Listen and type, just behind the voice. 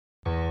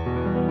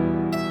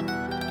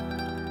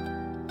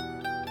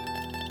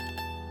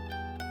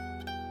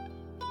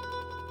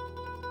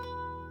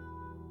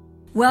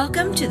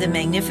Welcome to the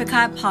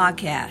Magnificat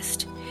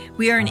podcast.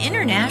 We are an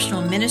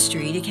international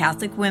ministry to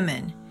Catholic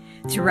women.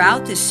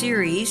 Throughout this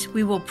series,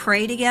 we will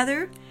pray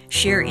together,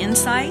 share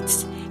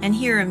insights, and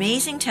hear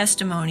amazing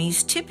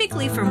testimonies,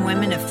 typically from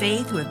women of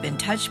faith who have been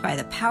touched by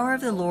the power of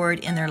the Lord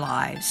in their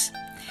lives.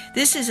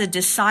 This is a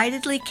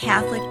decidedly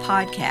Catholic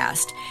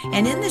podcast,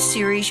 and in this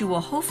series you will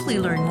hopefully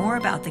learn more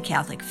about the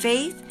Catholic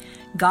faith,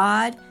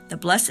 God, the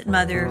Blessed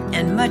Mother,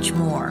 and much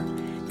more.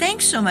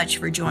 Thanks so much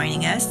for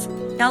joining us.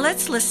 Now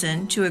let's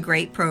listen to a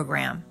great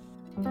program.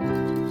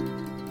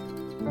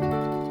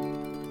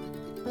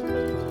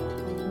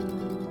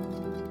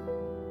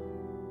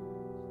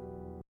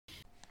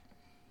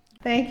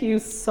 Thank you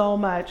so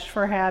much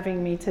for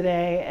having me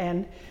today,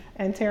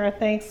 and Tara,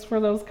 thanks for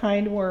those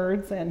kind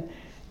words, and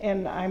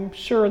I'm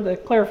sure the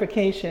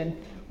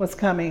clarification was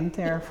coming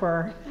there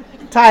for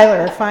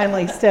Tyler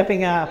finally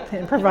stepping up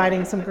and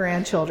providing some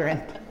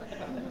grandchildren.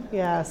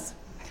 Yes.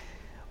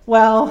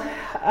 Well,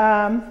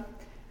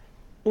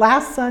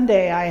 last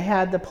Sunday I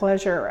had the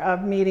pleasure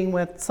of meeting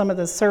with some of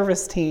the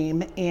service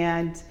team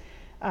and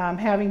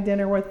having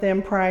dinner with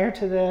them prior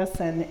to this,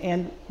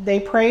 and they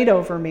prayed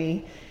over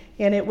me.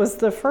 And it was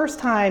the first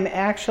time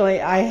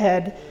actually I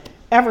had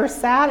ever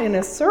sat in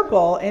a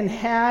circle and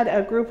had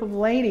a group of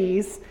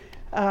ladies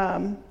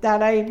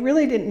that I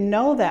really didn't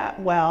know that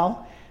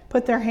well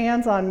put their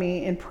hands on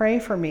me and pray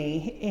for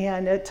me,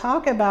 and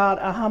talk about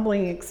a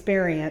humbling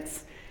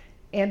experience.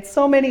 And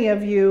so many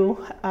of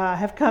you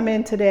have come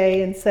in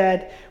today and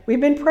said,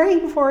 we've been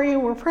praying for you,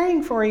 we're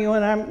praying for you,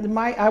 and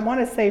I want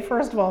to say,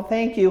 first of all,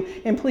 thank you,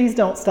 and please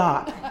don't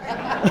stop.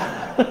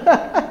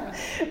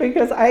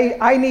 Because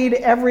I need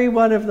every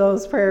one of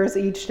those prayers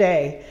each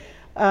day.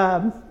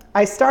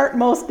 I start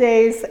most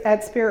days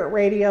at Spirit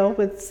Radio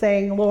with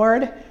saying,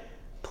 Lord,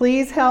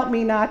 please help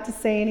me not to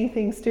say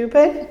anything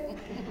stupid,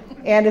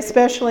 and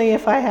especially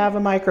if I have a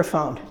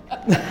microphone.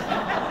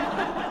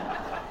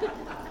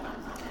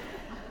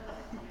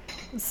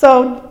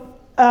 So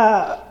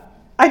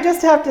I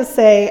just have to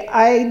say,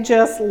 I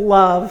just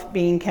love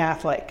being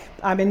Catholic.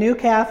 I'm a new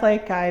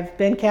Catholic. I've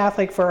been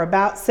Catholic for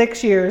about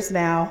 6 years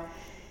now.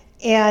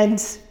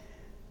 And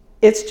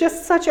it's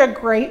just such a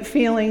great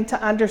feeling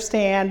to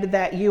understand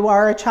that you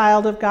are a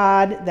child of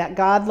God, that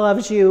God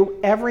loves you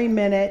every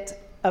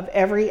minute of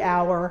every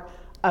hour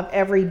of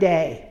every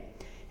day.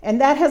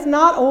 And that has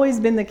not always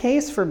been the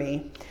case for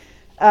me.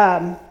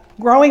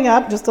 Growing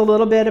up, just a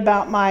little bit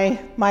about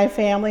my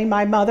family.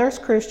 My mother's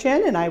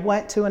Christian, and I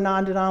went to a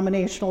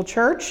non-denominational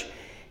church.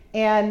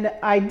 And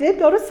I did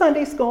go to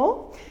Sunday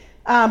school,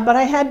 but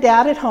I had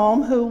Dad at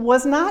home who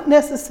was not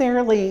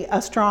necessarily a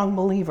strong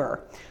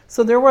believer.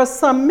 So there was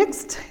some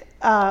mixed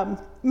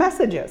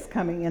messages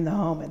coming in the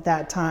home at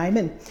that time.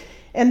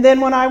 And then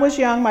when I was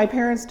young, my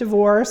parents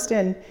divorced,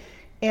 and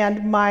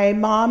my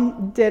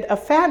mom did a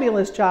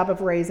fabulous job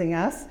of raising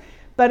us.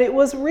 But it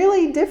was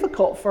really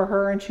difficult for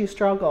her, and she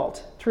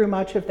struggled through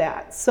much of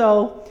that.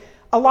 So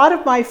a lot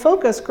of my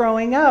focus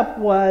growing up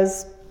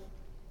was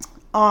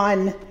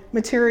on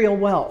material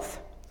wealth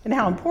and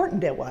how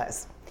important it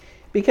was.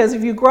 Because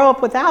if you grow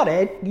up without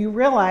it, you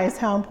realize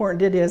how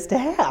important it is to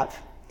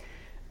have.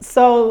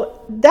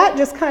 So that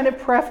just kind of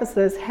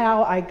prefaces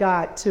how I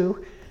got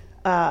to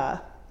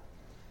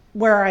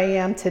where I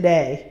am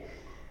today.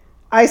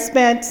 I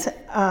spent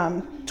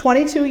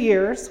 22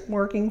 years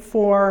working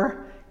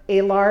for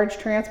a large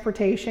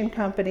transportation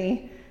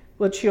company,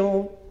 which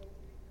you'll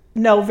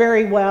know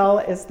very well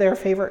as their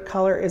favorite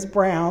color is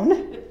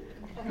brown.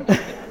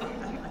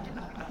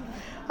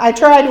 I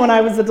tried when I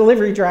was a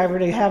delivery driver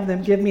to have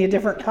them give me a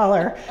different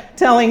color,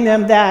 telling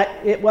them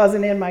that it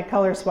wasn't in my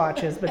color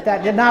swatches, but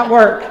that did not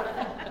work.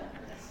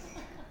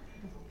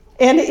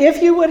 And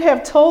if you would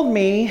have told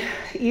me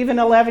even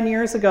 11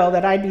 years ago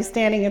that I'd be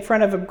standing in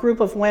front of a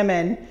group of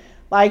women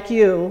like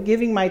you,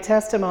 giving my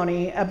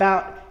testimony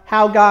about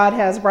how God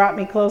has brought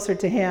me closer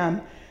to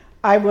Him,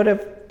 I would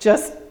have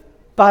just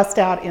bust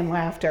out in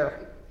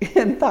laughter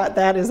and thought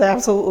that is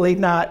absolutely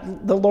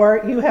not the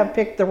Lord. You have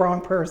picked the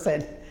wrong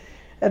person.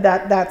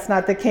 That's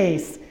not the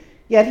case.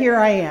 Yet here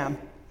I am.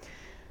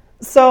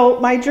 So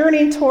my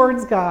journey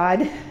towards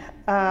God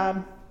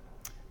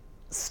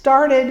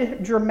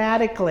started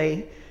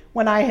dramatically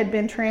when I had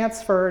been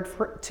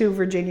transferred to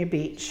Virginia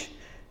Beach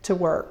to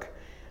work.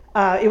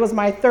 It was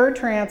my third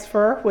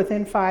transfer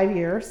within 5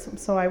 years.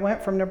 So I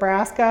went from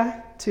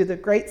Nebraska to the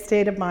great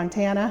state of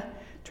Montana,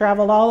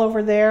 traveled all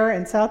over there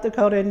in South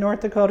Dakota and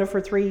North Dakota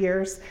for 3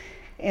 years.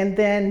 And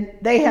then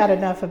they had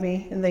enough of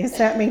me, and they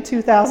sent me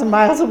 2,000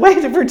 miles away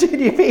to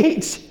Virginia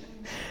Beach.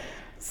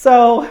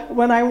 So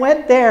when I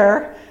went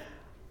there,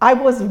 I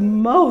was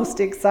most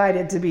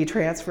excited to be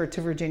transferred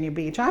to Virginia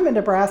Beach. I'm a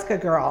Nebraska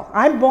girl.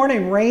 I'm born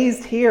and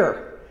raised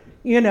here,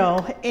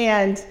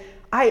 and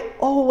I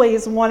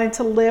always wanted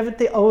to live at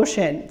the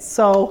ocean.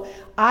 So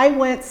I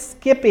went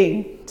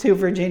skipping to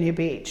Virginia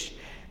Beach,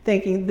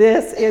 thinking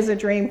this is a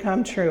dream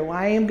come true.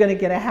 I am going to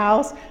get a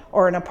house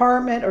or an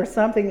apartment or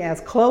something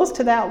as close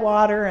to that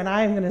water, and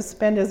I am going to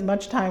spend as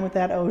much time with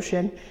that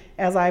ocean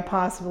as I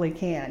possibly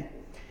can.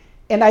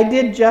 And I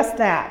did just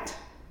that.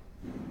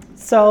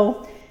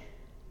 So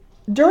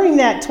During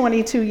that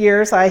 22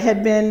 years, I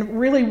had been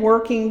really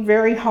working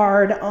very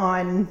hard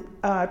on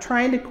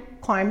trying to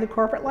climb the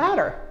corporate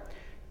ladder,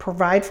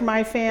 provide for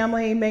my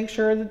family, make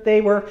sure that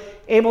they were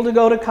able to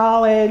go to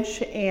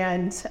college,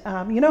 and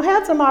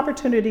had some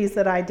opportunities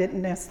that I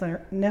didn't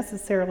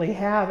necessarily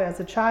have as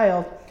a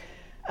child.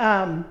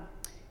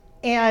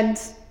 And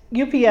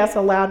UPS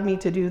allowed me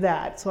to do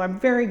that, so I'm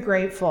very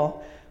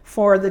grateful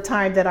for the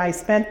time that I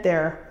spent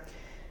there.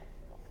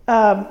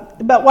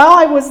 But while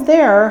I was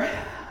there,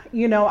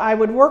 I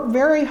would work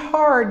very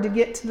hard to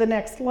get to the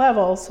next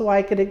level so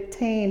I could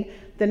attain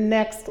the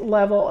next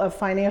level of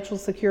financial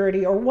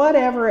security or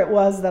whatever it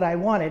was that I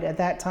wanted at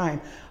that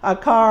time. A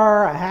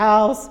car, a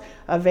house,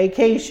 a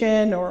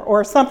vacation,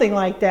 or something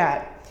like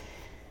that.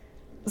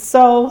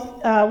 So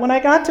when I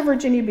got to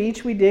Virginia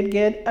Beach, we did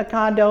get a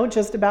condo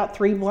just about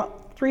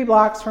three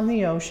blocks from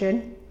the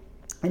ocean.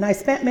 And I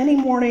spent many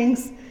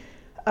mornings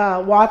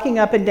walking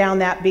up and down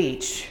that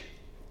beach.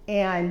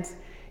 And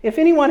if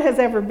anyone has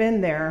ever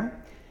been there,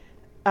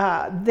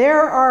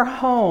 there are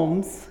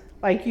homes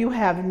like you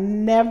have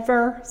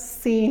never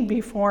seen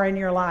before in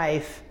your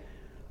life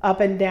up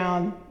and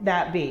down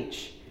that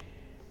beach.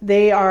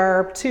 They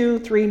are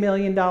 $2-3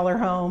 million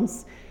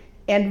homes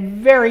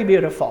and very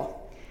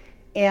beautiful.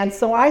 And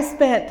so I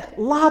spent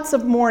lots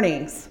of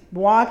mornings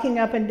walking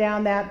up and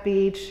down that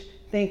beach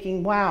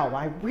thinking, wow,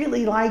 I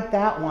really like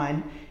that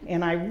one,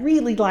 and I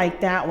really like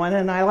that one,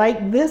 and I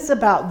like this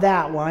about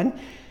that one,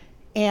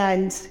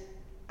 and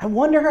I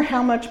wonder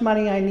how much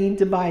money I need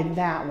to buy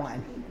that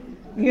one,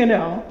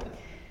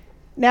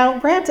 Now,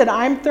 granted,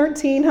 I'm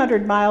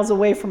 1,300 miles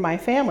away from my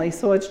family,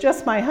 so it's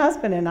just my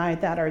husband and I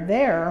that are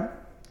there.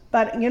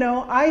 But,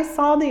 I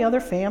saw the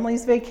other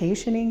families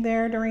vacationing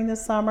there during the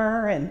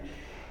summer, and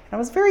I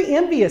was very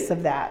envious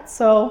of that.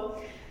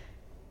 So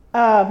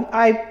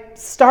I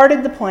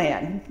started the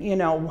plan.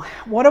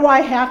 What do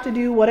I have to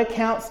do? What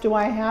accounts do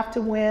I have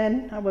to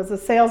win? I was a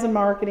sales and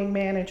marketing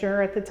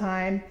manager at the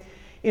time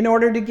in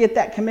order to get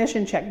that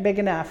commission check big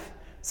enough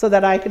so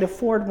that I could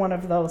afford one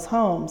of those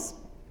homes.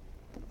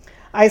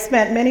 I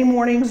spent many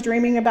mornings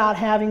dreaming about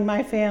having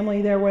my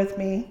family there with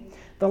me,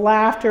 the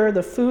laughter,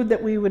 the food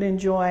that we would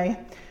enjoy.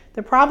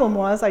 The problem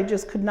was I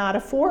just could not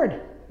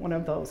afford one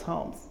of those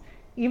homes,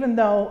 even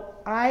though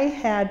I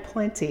had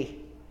plenty.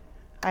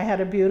 I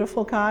had a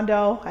beautiful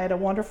condo, I had a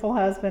wonderful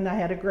husband, I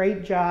had a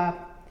great job,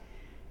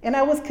 and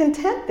I was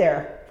content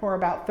there for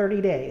about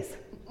 30 days.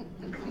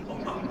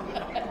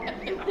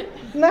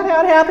 Isn't that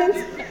how it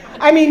happens?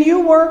 I mean,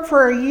 you work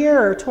for a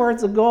year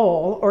towards a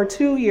goal, or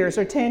 2 years,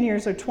 or 10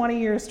 years, or 20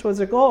 years towards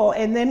a goal,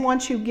 and then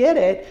once you get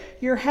it,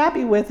 you're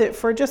happy with it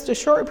for just a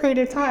short period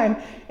of time,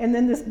 and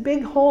then this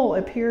big hole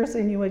appears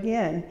in you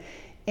again,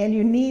 and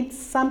you need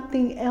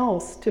something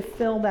else to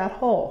fill that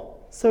hole.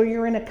 So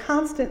you're in a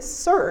constant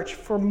search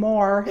for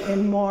more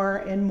and more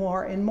and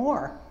more and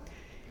more,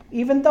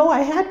 even though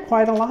I had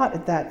quite a lot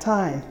at that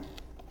time.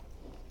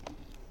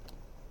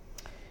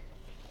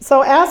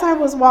 So as I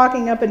was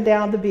walking up and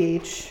down the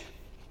beach,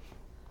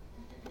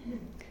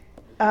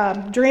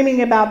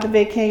 dreaming about the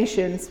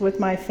vacations with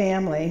my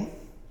family,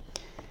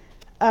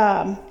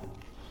 one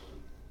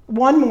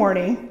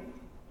morning,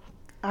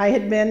 I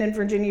had been in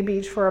Virginia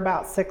Beach for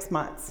about 6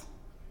 months.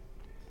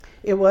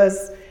 It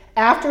was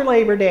after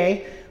Labor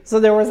Day, so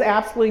there was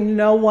absolutely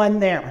no one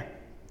there.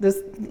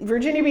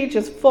 Virginia Beach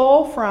is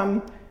full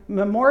from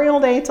Memorial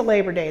Day to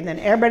Labor Day, and then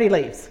everybody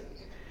leaves.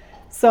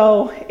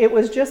 So it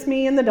was just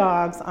me and the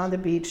dogs on the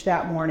beach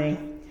that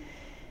morning.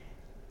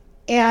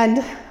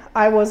 And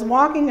I was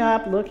walking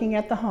up, looking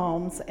at the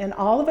homes, and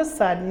all of a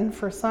sudden,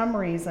 for some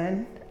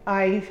reason,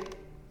 I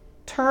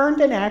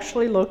turned and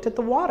actually looked at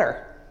the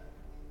water.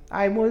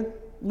 I would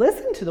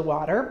listen to the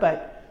water,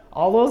 but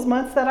all those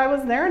months that I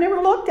was there, I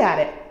never looked at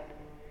it.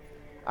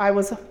 I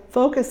was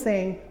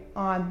focusing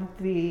on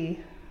the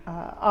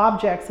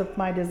objects of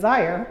my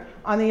desire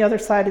on the other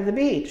side of the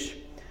beach.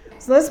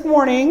 So this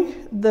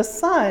morning, the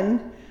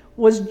sun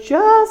was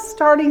just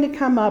starting to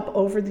come up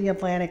over the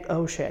Atlantic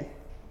Ocean.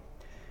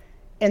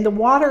 And the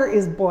water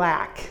is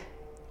black.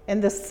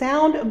 And the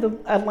sound of the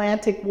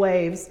Atlantic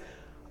waves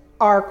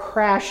are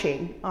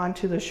crashing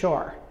onto the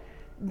shore.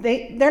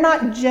 They're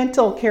not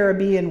gentle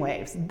Caribbean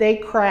waves. They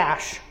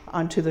crash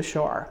onto the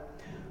shore.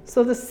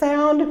 So the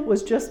sound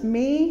was just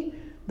me,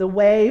 the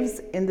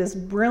waves, and this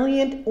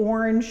brilliant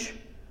orange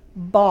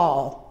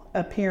ball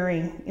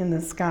appearing in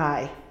the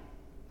sky.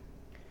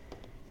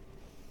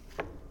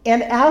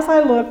 And as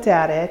I looked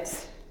at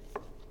it,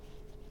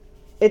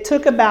 it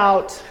took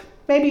about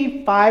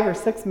maybe 5 or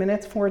 6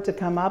 minutes for it to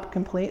come up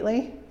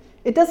completely.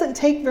 It doesn't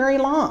take very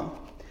long.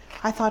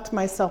 I thought to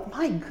myself,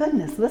 my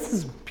goodness, this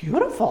is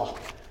beautiful.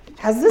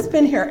 Has this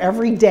been here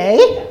every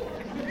day?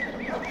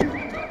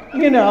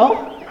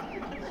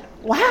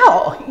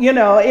 Wow,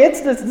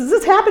 does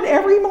this happen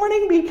every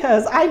morning?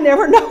 Because I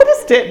never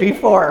noticed it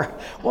before.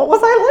 What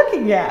was I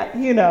looking at,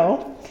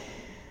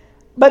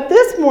 But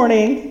this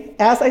morning,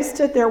 as I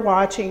stood there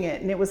watching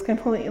it, and it was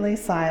completely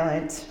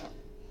silent,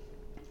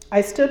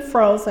 I stood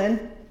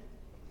frozen,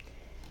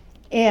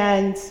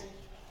 and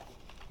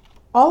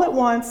all at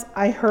once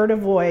I heard a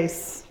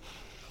voice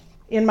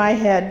in my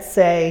head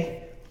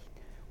say,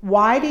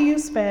 why do you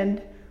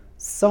spend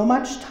so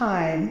much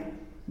time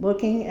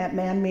looking at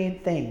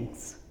man-made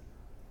things?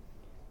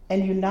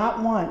 And you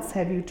not once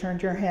have you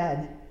turned your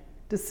head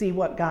to see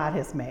what God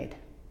has made.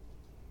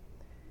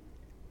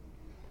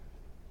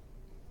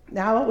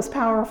 Now it was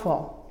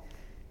powerful.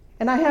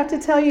 And I have to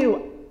tell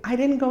you, I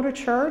didn't go to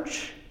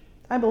church.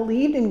 I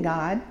believed in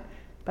God,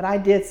 but I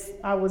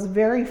was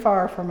very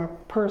far from a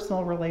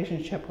personal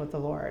relationship with the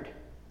Lord.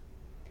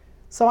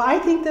 So I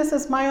think this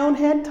is my own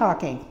head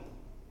talking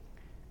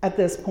at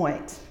this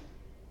point.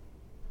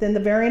 Then the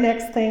very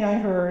next thing I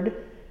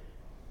heard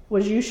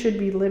was you should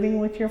be living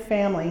with your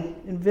family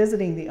and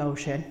visiting the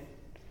ocean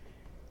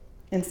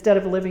instead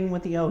of living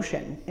with the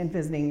ocean and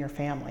visiting your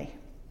family.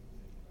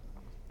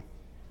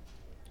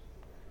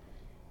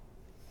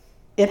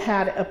 It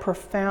had a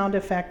profound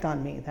effect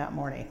on me that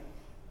morning.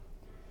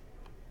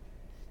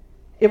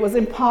 It was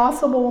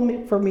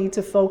impossible for me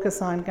to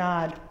focus on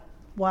God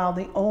while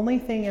the only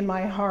thing in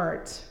my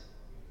heart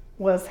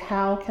was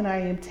how can I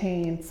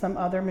obtain some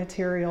other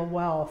material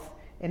wealth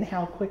and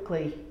how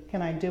quickly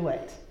can I do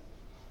it?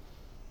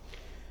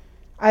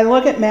 I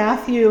look at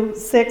Matthew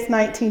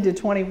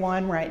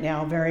 6:19-21 right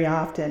now very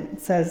often.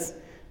 It says,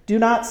 "Do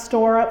not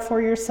store up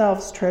for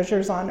yourselves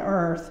treasures on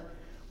earth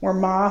where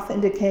moth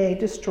and decay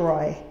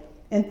destroy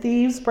and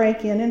thieves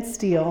break in and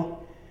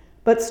steal,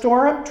 but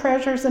store up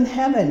treasures in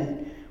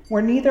heaven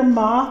where neither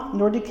moth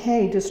nor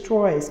decay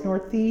destroys nor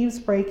thieves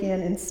break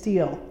in and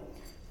steal.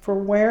 For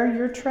where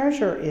your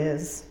treasure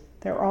is,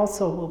 there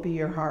also will be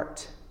your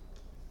heart."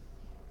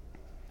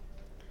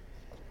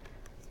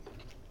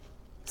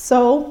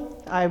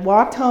 So I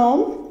walked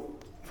home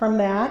from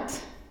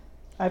that.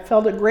 I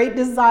felt a great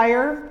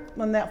desire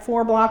on that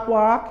 4-block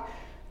walk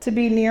to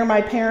be near my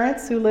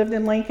parents who lived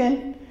in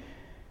Lincoln,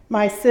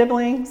 my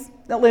siblings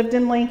that lived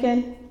in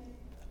Lincoln,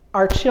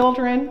 our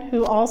children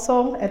who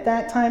also at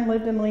that time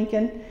lived in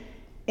Lincoln,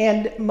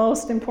 and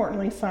most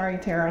importantly, sorry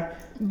Tara,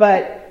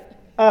 but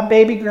a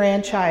baby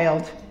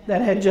grandchild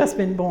that had just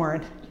been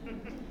born.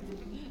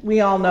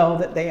 We all know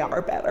that they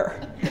are better.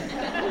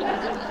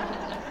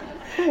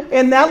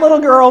 And that little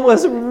girl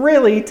was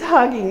really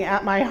tugging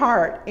at my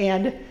heart.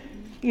 And,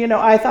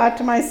 I thought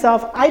to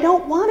myself, I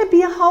don't want to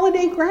be a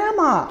holiday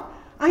grandma.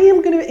 I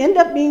am going to end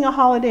up being a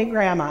holiday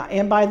grandma.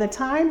 And by the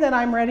time that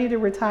I'm ready to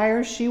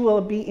retire, she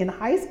will be in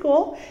high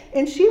school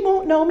and she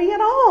won't know me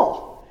at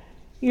all.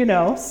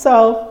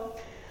 So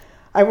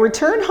I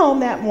returned home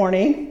that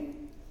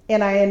morning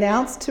and I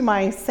announced to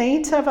my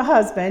saint of a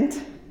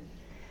husband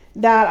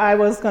that I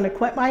was going to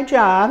quit my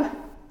job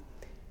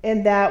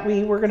and that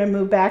we were going to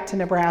move back to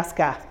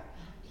Nebraska.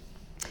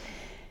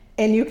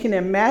 And you can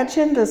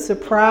imagine the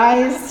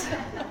surprise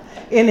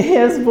in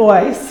his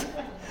voice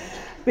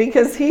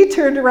because he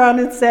turned around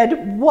and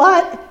said,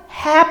 "What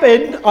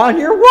happened on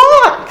your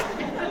walk?"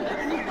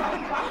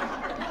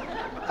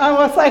 I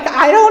was like,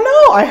 "I don't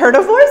know. I heard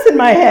a voice in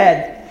my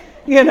head,"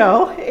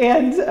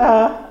 and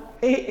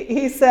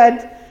he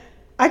said,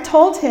 I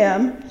told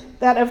him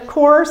that, of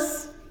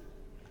course,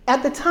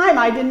 at the time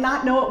I did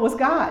not know it was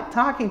God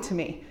talking to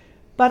me.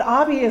 But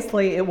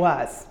obviously it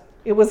was.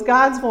 It was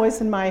God's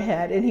voice in my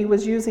head, and he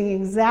was using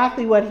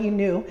exactly what he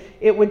knew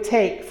it would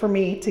take for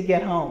me to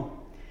get home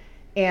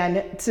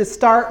and to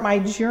start my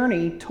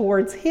journey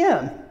towards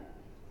him.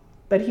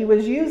 But he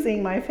was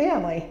using my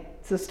family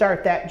to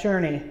start that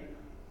journey.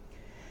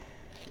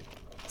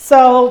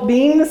 So,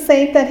 being the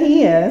saint that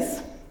he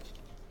is,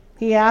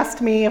 he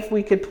asked me if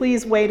we could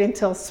please wait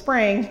until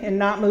spring and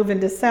not move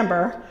in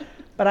December,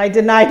 but I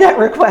denied that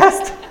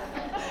request.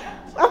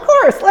 Of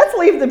course, let's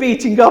leave the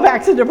beach and go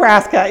back to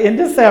Nebraska in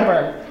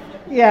December.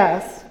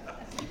 Yes.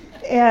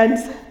 And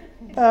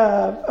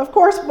of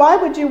course, why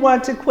would you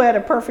want to quit a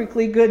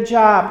perfectly good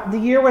job? The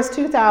year was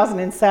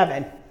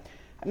 2007.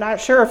 I'm not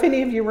sure if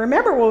any of you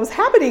remember what was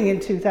happening in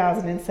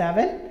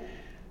 2007,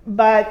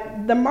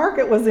 but the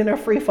market was in a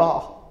free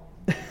fall.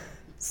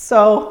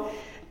 So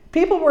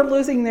people were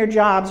losing their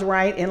jobs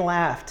right and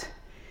left.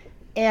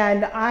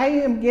 And I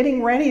am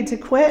getting ready to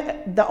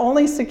quit the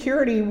only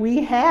security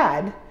we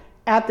had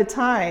at the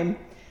time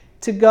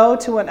to go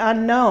to an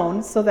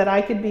unknown so that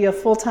I could be a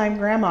full-time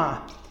grandma.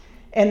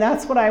 And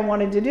that's what I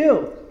wanted to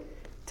do.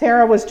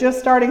 Tara was just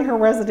starting her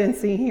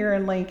residency here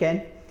in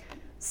Lincoln.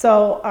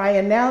 So I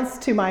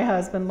announced to my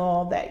husband,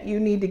 Lowell, that you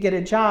need to get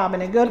a job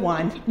and a good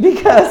one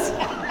because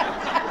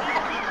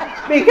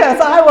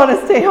I want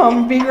to stay home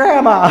and be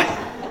grandma.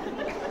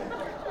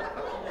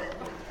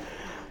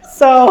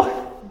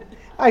 So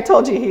I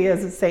told you he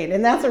is a saint,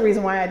 and that's the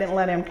reason why I didn't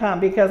let him come,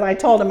 because I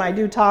told him I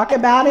do talk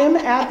about him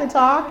at the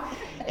talk,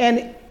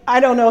 and I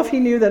don't know if he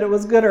knew that it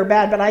was good or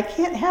bad, but I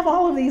can't have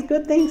all of these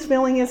good things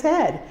filling his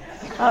head.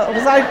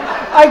 Because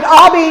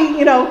I'll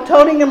be,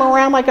 toting him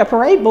around like a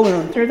parade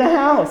balloon through the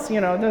house.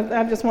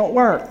 That just won't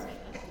work.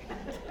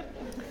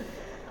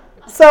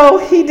 So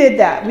he did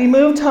that. We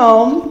moved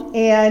home,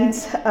 and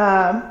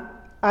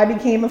I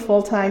became a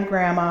full-time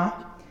grandma,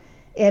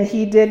 and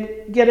he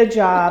did get a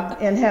job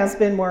and has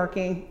been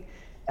working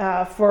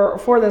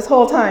for this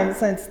whole time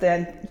since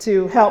then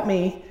to help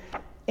me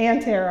and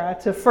Tara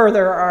to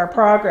further our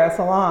progress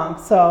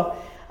along. So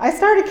I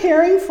started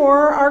caring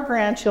for our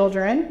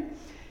grandchildren,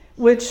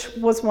 which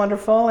was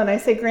wonderful. And I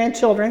say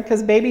grandchildren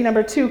because baby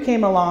number 2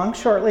 came along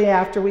shortly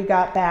after we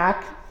got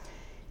back.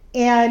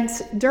 And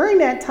during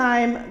that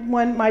time,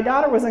 when my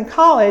daughter was in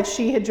college,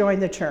 she had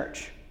joined the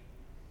church.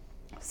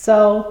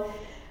 So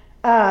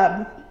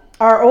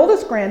our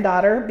oldest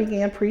granddaughter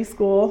began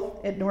preschool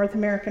at North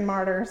American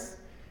Martyrs.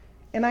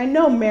 And I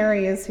know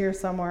Mary is here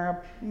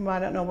somewhere. I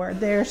don't know where.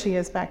 There she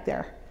is back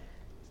there.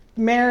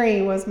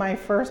 Mary was my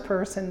first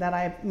person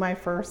my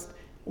first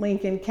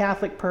Lincoln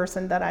Catholic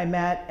person that I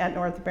met at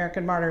North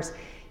American Martyrs.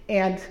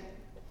 And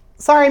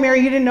sorry,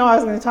 Mary, you didn't know I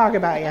was going to talk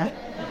about you.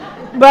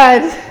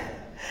 But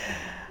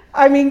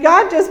I mean,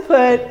 God just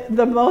put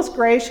the most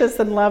gracious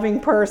and loving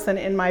person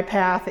in my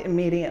path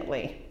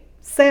immediately.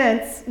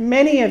 Since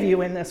many of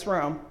you in this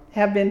room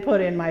have been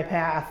put in my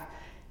path.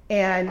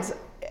 And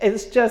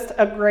it's just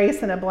a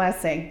grace and a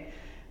blessing.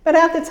 But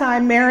at the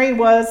time, Mary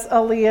was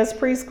Aaliyah's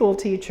preschool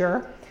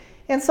teacher.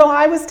 And so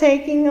I was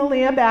taking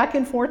Aaliyah back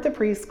and forth to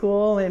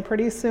preschool, and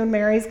pretty soon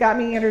Mary's got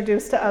me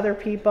introduced to other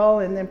people,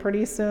 and then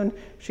pretty soon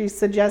she's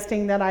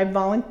suggesting that I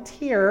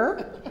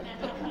volunteer.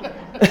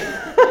 Isn't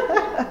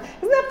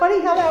that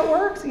funny how that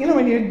works? You know,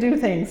 when you do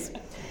things.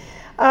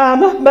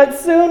 But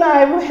soon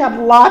I had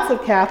lots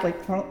of Catholic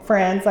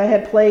friends. I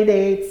had play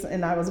dates,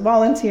 and I was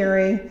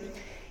volunteering.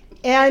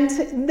 And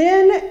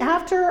then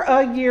after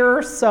a year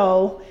or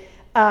so,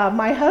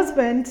 my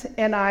husband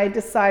and I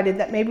decided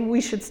that maybe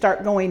we should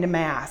start going to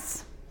Mass.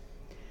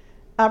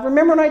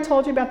 Remember when I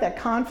told you about that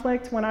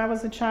conflict when I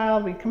was a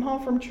child? We'd come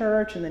home from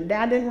church and then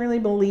Dad didn't really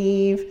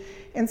believe.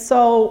 And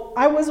so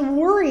I was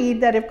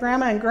worried that if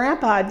Grandma and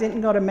Grandpa didn't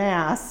go to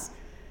Mass,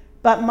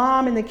 but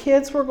Mom and the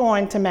kids were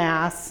going to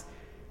Mass,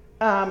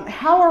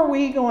 how are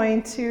we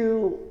going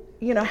to,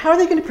 how are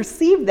they going to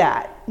perceive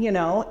that,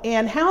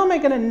 and how am I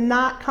going to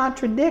not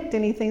contradict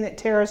anything that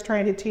Tara's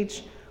trying to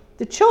teach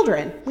the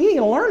children? We need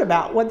to learn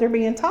about what they're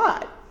being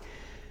taught.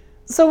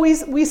 So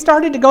we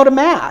started to go to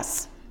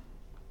Mass.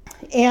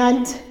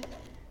 And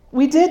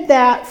we did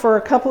that for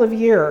a couple of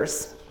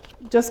years,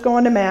 just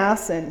going to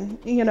Mass and,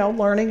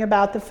 learning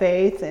about the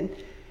faith. And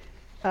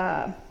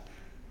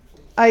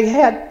I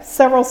had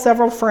several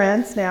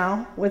friends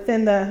now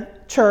within the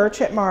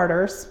church at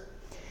Martyrs.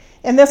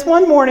 And this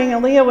one morning,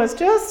 Aaliyah was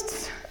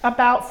just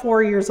about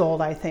 4 years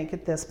old, I think,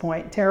 at this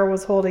point. Tara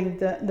was holding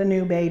the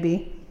new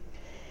baby.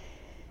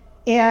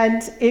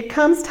 And it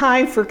comes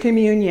time for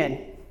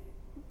communion.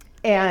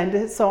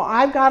 And so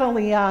I've got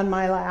Aaliyah on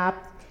my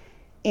lap,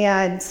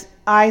 and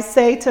I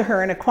say to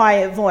her in a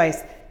quiet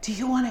voice, "Do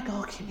you want to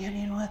go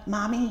communion with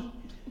Mommy?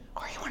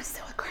 Or you want to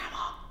sit with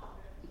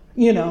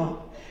Grandma?"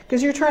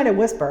 Because you're trying to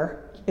whisper,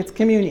 it's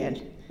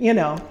communion,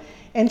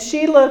 And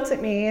she looked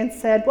at me and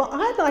said, "Well,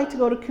 I'd like to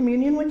go to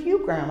communion with you,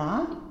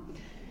 Grandma."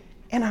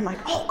 And I'm like,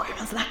 "Oh,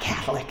 Grandma's not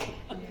Catholic."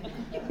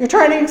 You're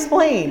trying to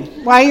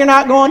explain why you're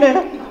not going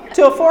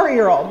to a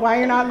 4-year-old, why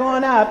you're not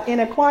going up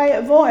in a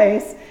quiet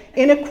voice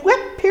in a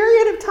quick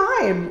period of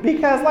time,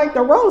 because like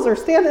the rows are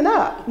standing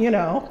up,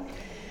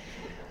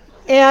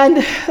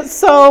 And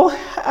so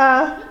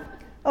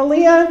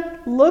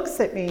Aaliyah looks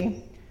at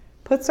me,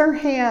 puts her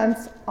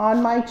hands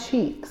on my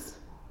cheeks,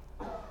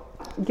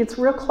 gets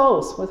real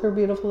close with her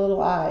beautiful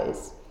little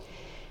eyes,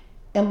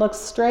 and looks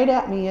straight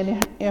at me,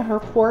 and in her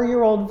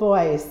 4-year-old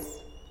voice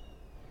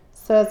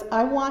says,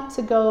 "I want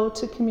to go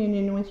to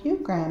communion with you,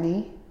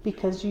 Grammy,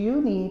 because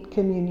you need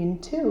communion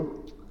too."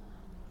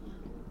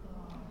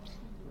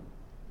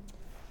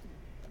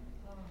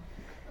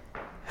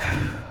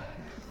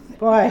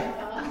 Boy,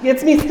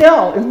 gets me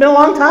still. It's been a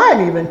long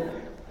time even.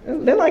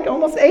 It's been like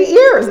almost 8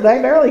 years and I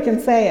barely can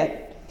say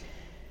it.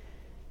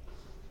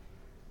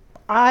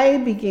 I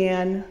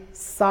began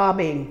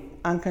sobbing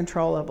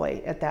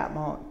uncontrollably at that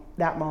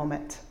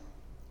moment.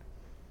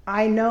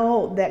 I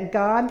know that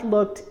God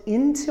looked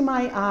into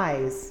my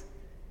eyes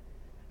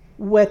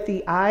with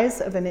the eyes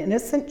of an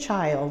innocent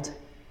child,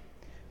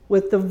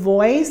 with the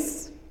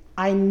voice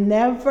I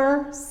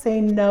never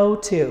say no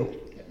to,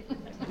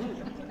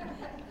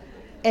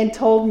 and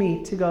told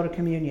me to go to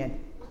communion.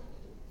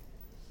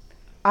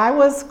 I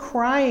was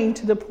crying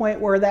to the point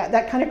where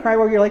that kind of cry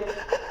where you're like,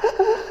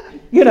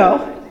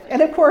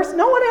 and of course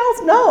no one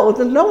else knows,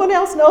 and no one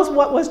else knows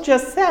what was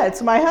just said.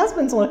 So my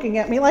husband's looking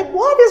at me like,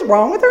 what is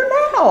wrong with her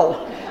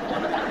now?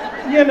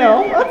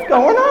 What's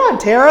going on?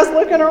 Tara's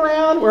looking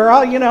around, we're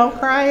all,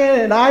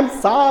 crying, and I'm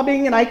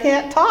sobbing, and I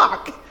can't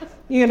talk,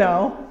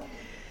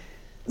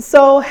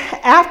 So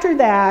after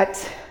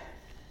that,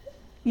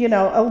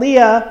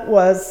 Aaliyah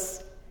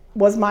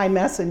was my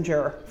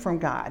messenger from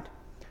God.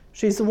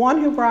 She's the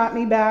one who brought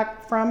me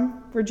back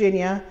from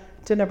Virginia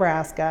to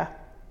Nebraska.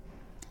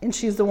 And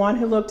she's the one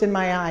who looked in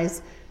my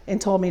eyes and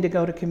told me to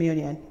go to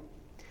communion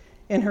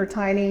in her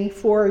tiny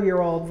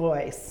 4-year-old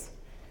voice.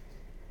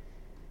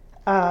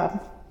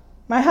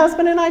 My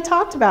husband and I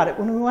talked about it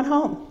when we went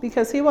home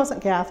because he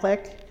wasn't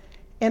Catholic.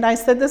 And I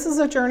said, this is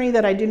a journey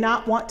that I do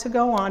not want to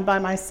go on by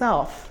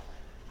myself.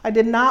 I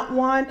did not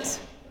want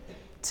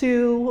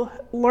to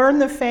learn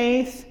the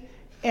faith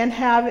and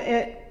have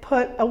it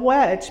put a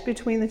wedge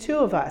between the two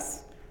of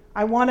us.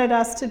 I wanted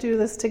us to do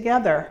this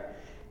together.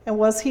 And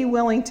was he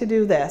willing to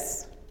do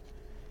this?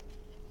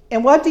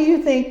 And what do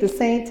you think the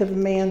saint of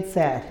man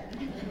said?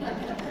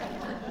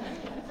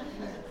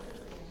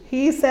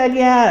 He said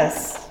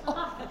yes.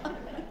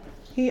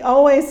 He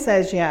always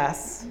says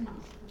yes.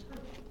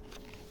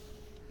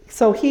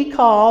 So he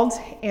called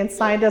and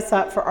signed us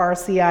up for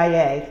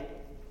RCIA.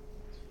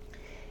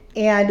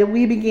 And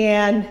we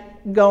began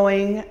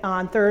going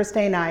on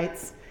Thursday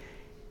nights.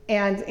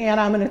 And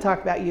Anna, I'm going to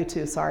talk about you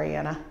too. Sorry,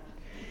 Anna.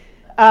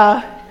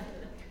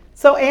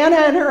 So Anna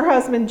and her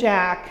husband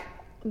Jack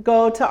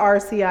go to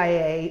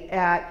RCIA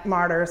at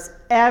Martyrs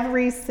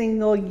every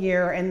single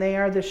year, and they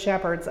are the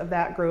shepherds of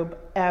that group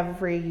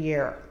every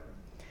year.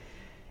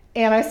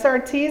 And I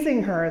started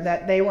teasing her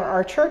that they were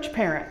our church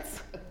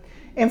parents.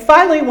 And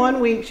finally one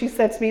week she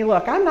said to me,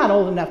 look, I'm not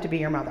old enough to be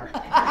your mother.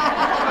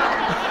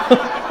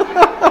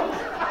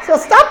 So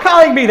stop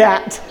calling me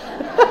that.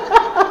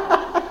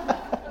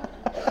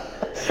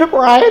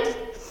 Right?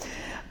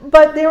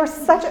 But they were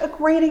such a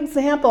great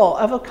example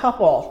of a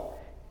couple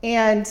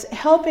and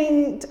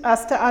helping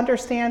us to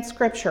understand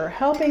Scripture,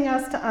 helping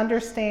us to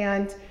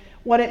understand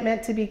what it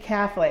meant to be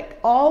Catholic,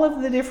 all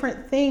of the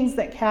different things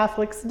that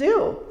Catholics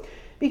do.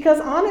 Because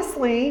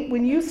honestly,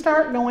 when you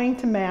start going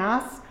to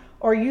Mass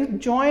or you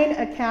join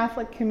a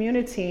Catholic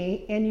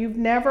community and you've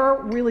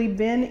never really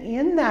been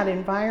in that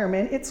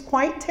environment, it's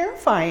quite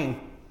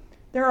terrifying.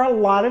 There are a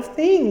lot of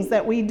things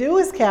that we do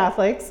as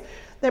Catholics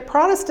that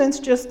Protestants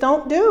just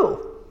don't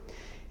do.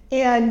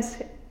 And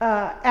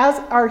as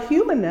our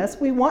humanness,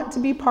 we want to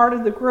be part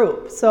of the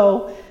group.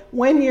 So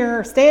when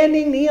you're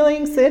standing,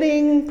 kneeling,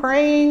 sitting,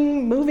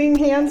 praying, moving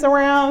hands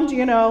around,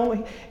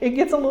 it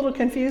gets a little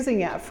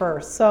confusing at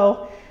first.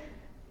 So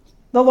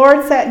the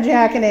Lord sent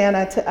Jack and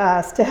Anna to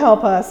us to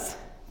help us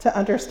to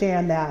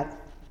understand that.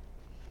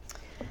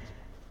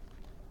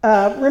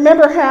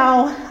 Remember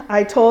how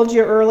I told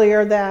you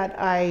earlier that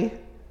I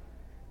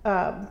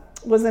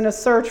was in a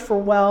search for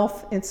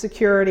wealth and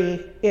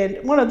security, and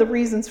one of the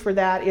reasons for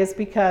that is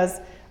because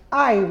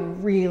I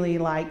really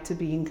like to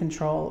be in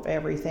control of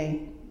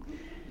everything.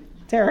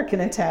 Tara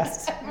can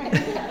attest.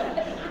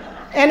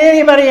 And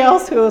anybody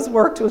else who has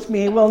worked with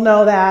me will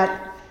know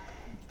that.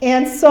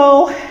 And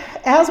so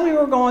as we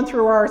were going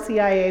through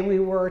RCIA, we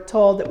were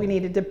told that we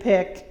needed to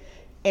pick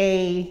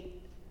a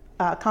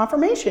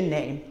confirmation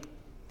name.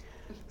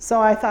 So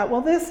I thought,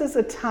 well, this is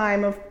a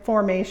time of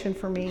formation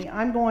for me.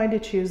 I'm going to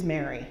choose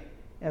Mary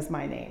as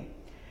my name,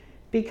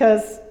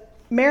 because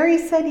Mary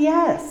said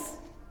yes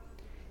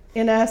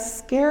in a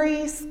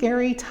scary,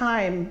 scary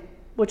time,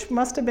 which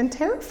must have been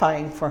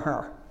terrifying for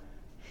her.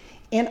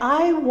 And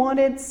I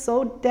wanted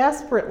so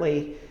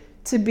desperately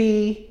to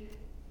be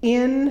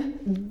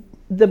in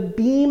the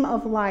beam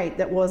of light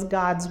that was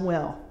God's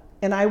will.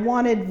 And I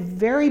wanted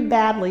very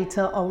badly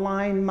to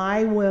align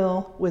my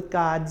will with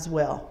God's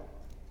will.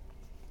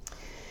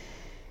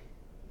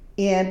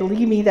 And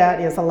believe me, that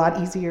is a lot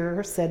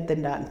easier said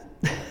than done.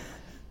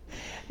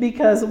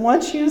 Because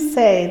once you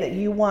say that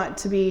you want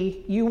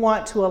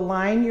to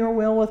align your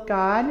will with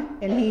God,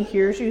 and he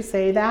hears you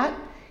say that,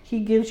 he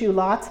gives you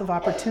lots of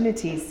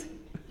opportunities.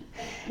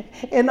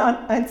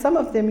 And some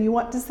of them you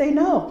want to say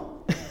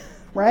no,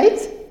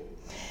 right?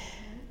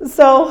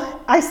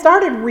 So I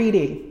started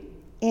reading,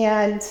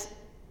 and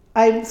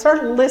I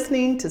started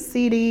listening to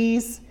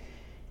CDs,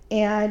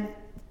 and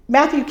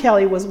Matthew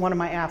Kelly was one of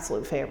my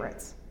absolute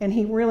favorites, and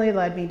he really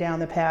led me down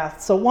the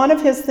path. So one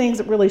of his things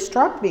that really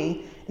struck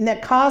me and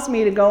that caused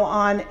me to go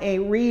on a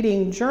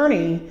reading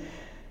journey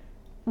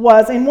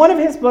was in one of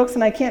his books,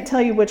 and I can't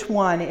tell you which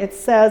one. It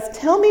says,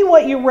 tell me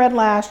what you read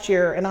last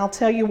year, and I'll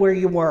tell you where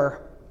you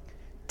were.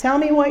 Tell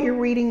me what you're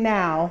reading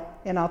now,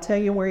 and I'll tell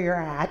you where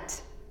you're at.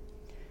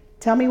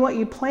 Tell me what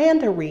you plan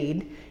to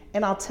read,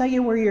 and I'll tell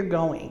you where you're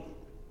going.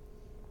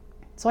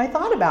 So I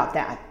thought about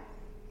that.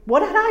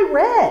 What had I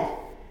read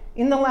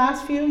in the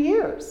last few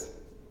years?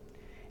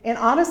 And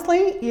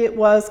honestly, it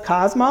was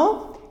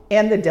Cosmo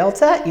and the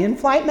Delta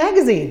in-flight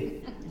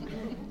magazine,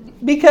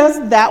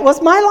 because that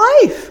was my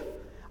life.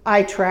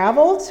 I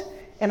traveled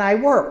and I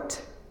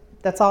worked.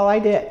 That's all I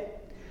did.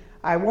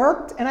 I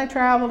worked and I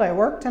traveled, I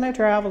worked and I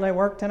traveled, I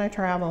worked and I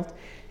traveled,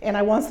 and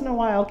I once in a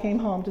while came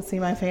home to see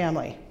my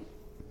family.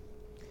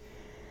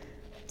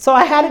 So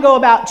I had to go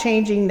about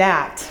changing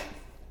that.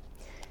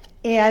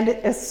 And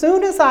as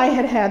soon as I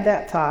had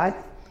that thought,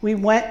 we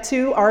went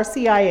to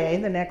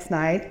RCIA the next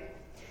night,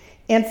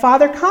 and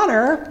Father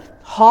Connor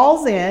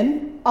hauls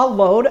in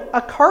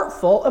a cart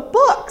full of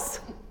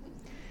books.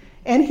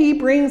 And he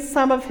brings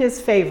some of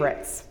his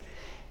favorites.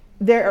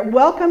 They're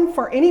welcome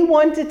for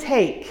anyone to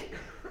take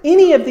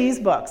any of these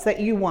books that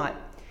you want.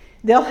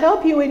 They'll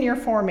help you in your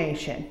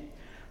formation.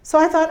 So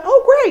I thought,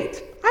 oh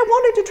great, I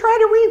wanted to try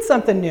to read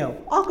something new.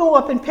 I'll go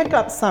up and pick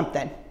up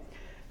something.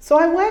 So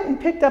I went and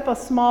picked up a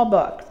small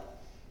book,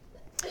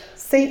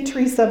 St.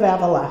 Teresa of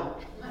Avila.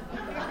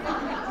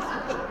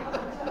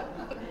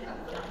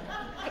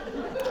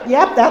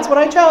 Yep, that's what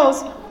I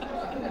chose.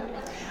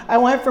 I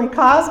went from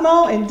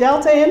Cosmo and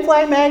Delta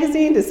in-flight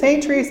magazine to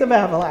St. Teresa of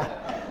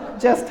Avila.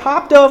 just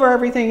hopped over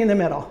everything in the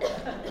middle.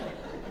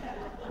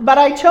 But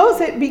I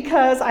chose it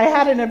because I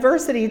had an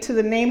adversity to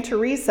the name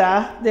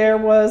Teresa. There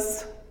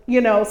was,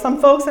 some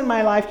folks in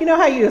my life,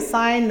 how you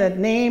assign the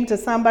name to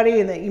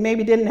somebody that you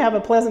maybe didn't have a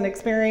pleasant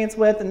experience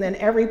with, and then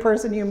every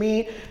person you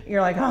meet,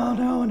 you're like, oh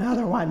no,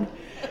 another one,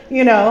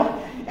 And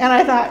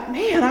I thought,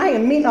 man, I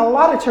am meeting a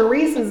lot of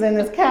Teresas in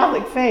this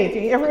Catholic faith.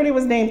 Everybody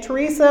was named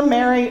Teresa,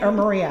 Mary, or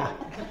Maria,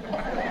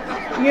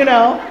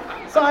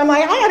 So I'm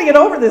like, I got to get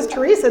over this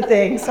Teresa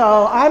thing,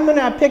 so I'm going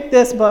to pick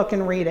this book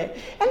and read it.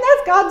 And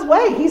that's God's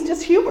way. He's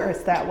just humorous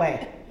that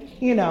way,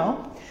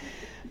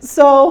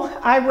 So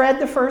I read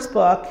the first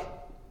book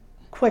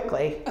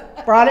quickly,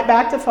 brought it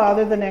back to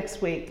Father the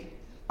next week.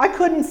 I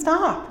couldn't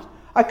stop.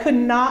 I could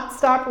not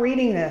stop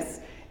reading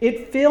this.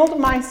 It filled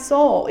my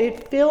soul.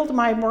 It filled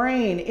my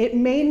brain. It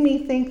made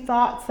me think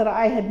thoughts that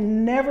I had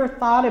never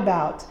thought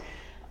about.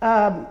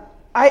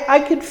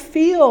 I could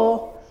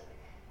feel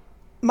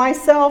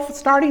myself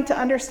starting to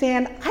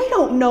understand, I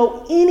don't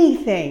know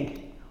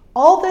anything.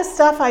 All this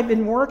stuff I've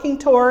been working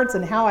towards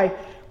and how I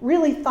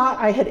really thought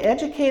I had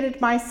educated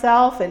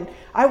myself and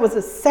I was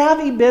a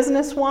savvy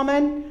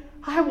businesswoman,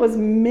 I was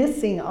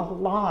missing a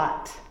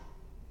lot.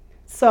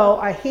 So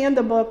I hand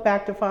the book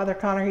back to Father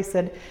Connor. He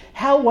said,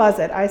 how was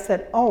it? I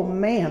said, oh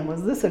man,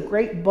 was this a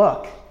great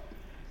book?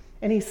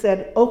 And he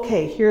said,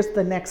 okay, here's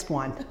the next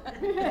one.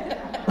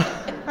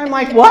 I'm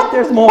like, what?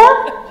 There's more?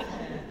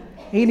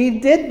 And he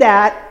did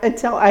that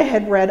until I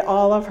had read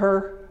all of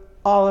her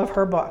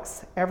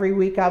books. Every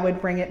week I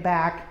would bring it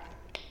back,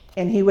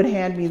 and he would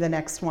hand me the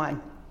next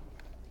one.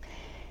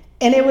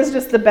 And it was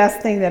just the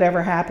best thing that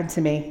ever happened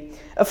to me.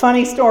 A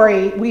funny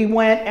story, we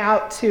went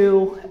out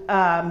to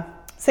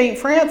St.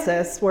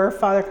 Francis, where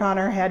Father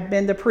Connor had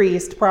been the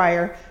priest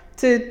prior,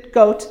 to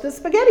go to the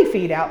spaghetti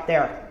feed out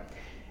there.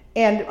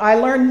 And I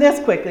learned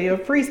this quickly. If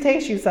a priest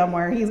takes you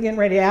somewhere, he's getting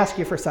ready to ask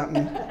you for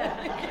something.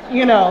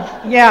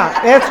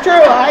 Yeah, it's true,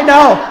 I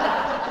know.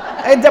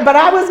 But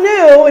I was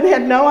new and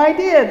had no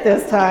idea at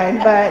this time.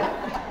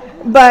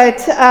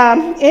 But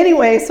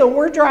anyway, so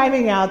we're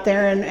driving out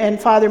there, and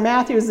Father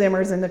Matthew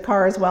Zimmer's in the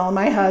car as well, and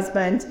my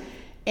husband.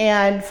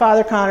 And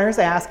Father Connor's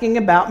asking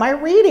about my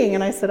reading.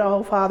 And I said,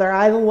 oh, Father,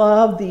 I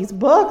love these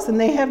books, and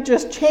they have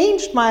just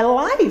changed my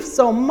life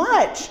so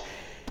much.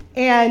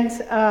 And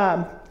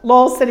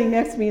Lowell's sitting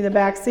next to me in the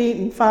back seat,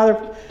 and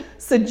Father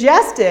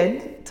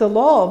suggested to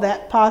Lowell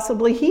that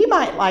possibly he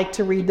might like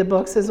to read the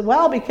books as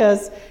well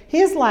because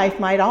his life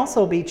might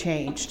also be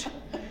changed.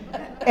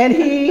 And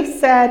he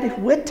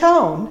said with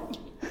tone,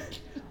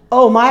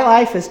 oh, my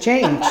life has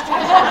changed.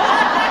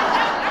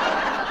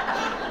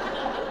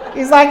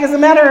 He's like, as a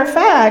matter of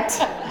fact,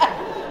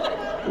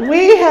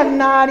 we have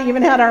not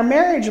even had our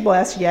marriage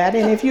blessed yet,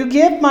 and if you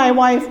give my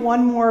wife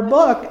one more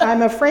book,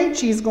 I'm afraid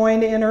she's going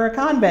to enter a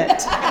convent.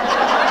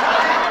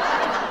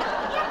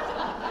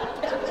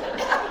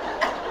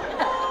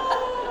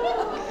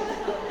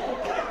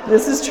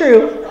 This is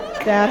true.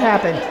 That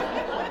happened.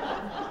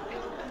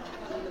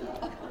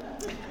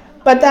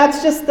 But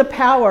that's just the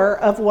power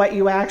of what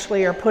you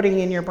actually are putting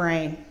in your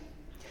brain.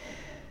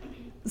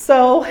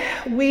 So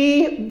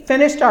we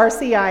finished our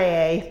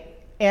CIA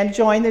and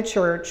joined the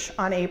church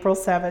on April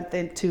 7th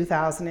in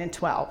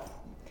 2012.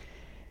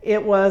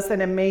 It was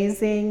an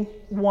amazing,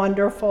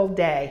 wonderful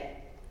day.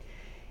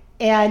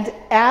 And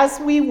as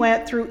we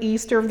went through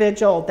Easter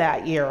Vigil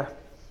that year,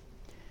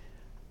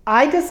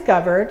 I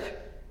discovered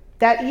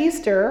that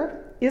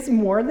Easter is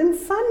more than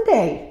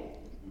Sunday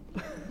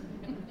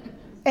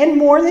and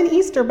more than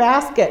Easter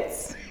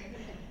baskets.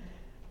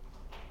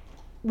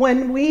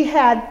 When we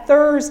had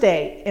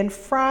Thursday and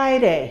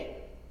Friday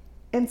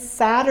and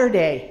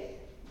Saturday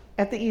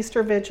at the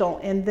Easter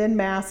Vigil and then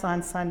Mass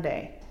on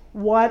Sunday,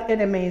 what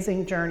an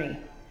amazing journey.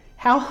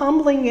 How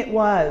humbling it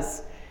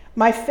was.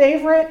 My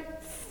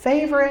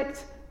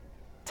favorite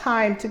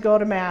time to go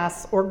to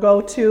Mass or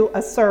go to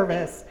a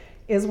service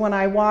is when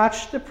I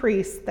watch the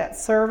priests that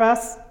serve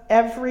us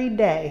every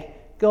day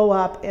go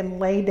up and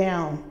lay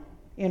down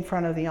in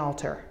front of the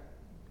altar.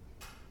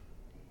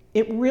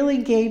 It really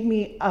gave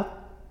me a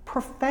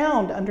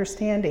profound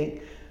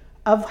understanding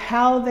of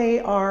how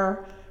they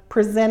are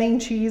presenting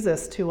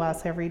Jesus to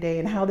us every day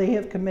and how they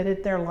have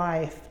committed their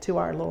life to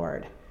our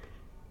Lord.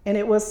 And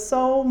it was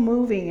so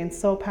moving and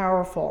so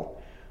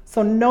powerful.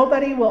 So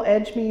nobody will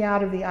edge me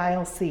out of the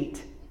aisle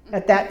seat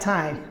at that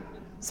time.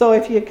 So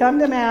if you come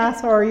to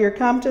Mass or you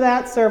come to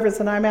that service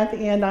and I'm at the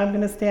end, I'm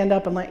going to stand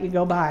up and let you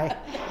go by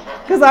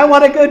because I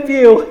want a good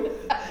view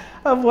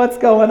of what's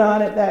going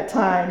on at that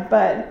time.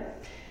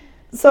 But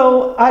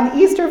so on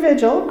Easter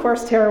Vigil, of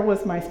course, Tara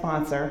was my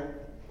sponsor,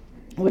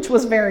 which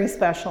was very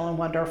special and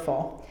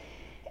wonderful.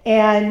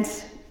 And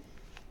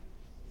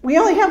we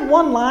only have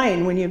one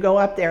line when you go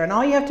up there, and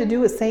all you have to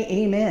do is say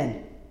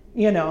amen,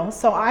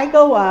 So I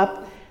go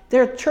up,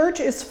 their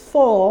church is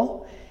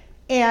full,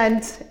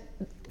 and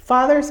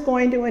Father's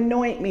going to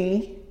anoint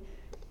me,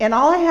 and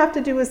all I have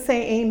to do is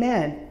say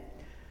amen.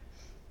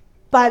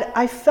 But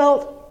I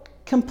felt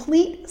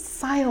complete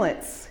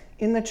silence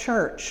in the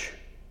church,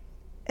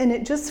 and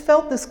it just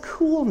felt this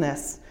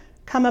coolness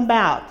come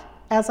about.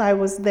 as I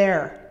was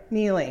there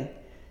kneeling.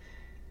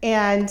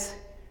 And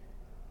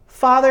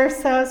Father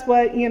says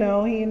what, he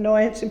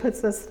anoints, she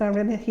puts this stuff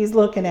in, he's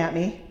looking at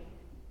me.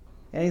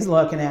 And he's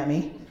looking at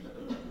me.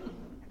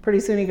 Pretty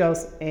soon he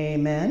goes,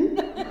 amen.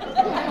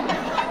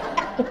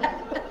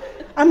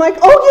 I'm like,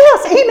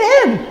 oh yes,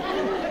 amen.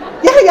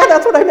 Yeah,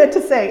 that's what I meant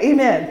to say,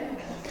 amen.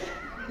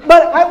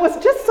 But I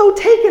was just so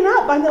taken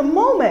up by the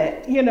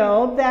moment,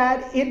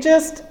 that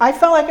I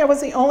felt like I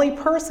was the only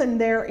person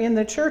there in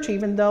the church,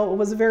 even though it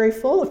was very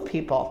full of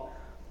people.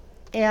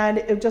 And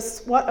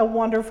what a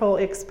wonderful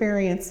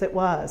experience it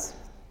was.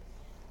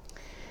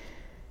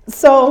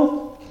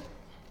 So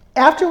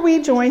after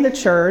we joined the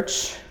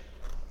church,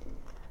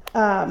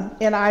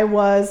 and I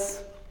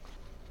was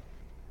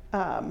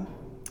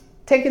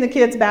taking the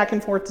kids back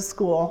and forth to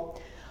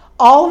school,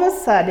 all of a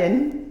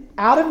sudden,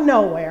 out of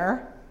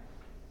nowhere,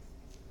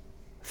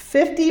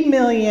 50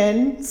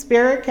 million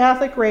Spirit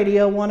Catholic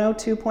Radio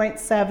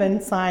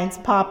 102.7 signs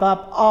pop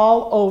up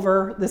all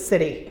over the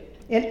city,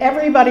 in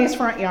everybody's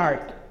front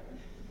yard.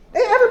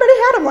 Everybody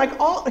had them, like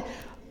all at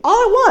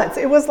once.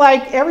 It was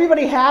like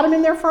everybody had them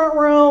in their front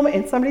room,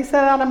 and somebody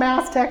sent out a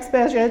mass text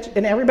message,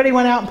 and everybody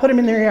went out and put them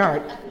in their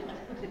yard.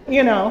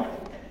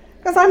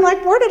 Because I'm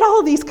like, where did all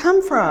of these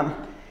come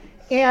from?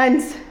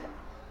 And,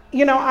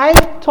 I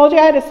told you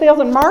I had a sales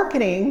and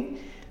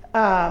marketing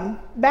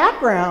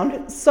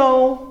background,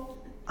 so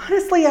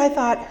honestly, I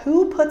thought,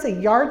 who puts a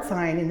yard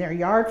sign in their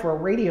yard for a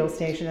radio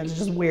station? It's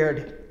just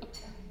weird.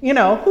 Who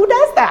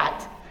does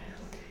that?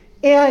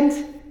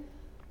 And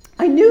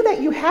I knew that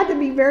you had to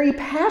be very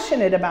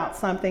passionate about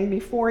something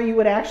before you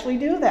would actually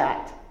do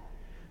that.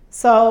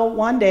 So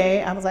one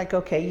day I was like,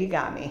 okay, you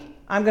got me.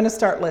 I'm going to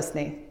start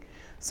listening.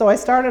 So I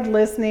started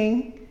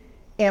listening,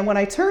 and when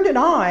I turned it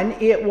on,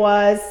 it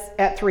was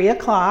at 3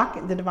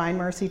 o'clock. The Divine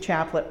Mercy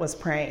Chaplet was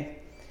praying.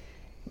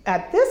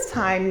 At this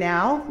time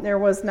now, there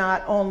was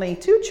not only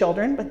 2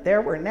 children, but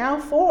there were now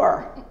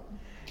 4.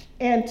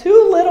 And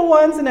 2 little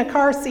ones in a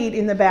car seat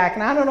in the back.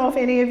 And I don't know if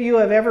any of you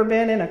have ever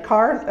been in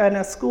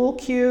a school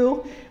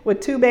queue with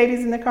 2 babies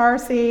in the car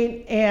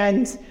seat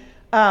and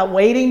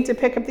waiting to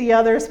pick up the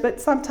others,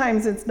 but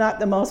sometimes it's not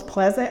the most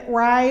pleasant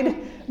ride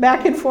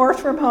back and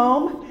forth from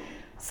home.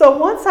 So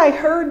once I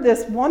heard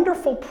this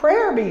wonderful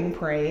prayer being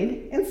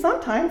prayed, and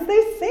sometimes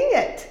they sing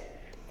it.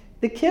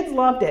 The kids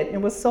loved it.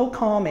 It was so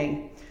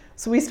calming.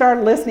 So we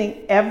started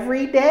listening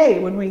every day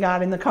when we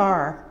got in the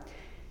car.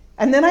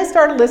 And then I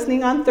started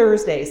listening on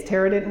Thursdays.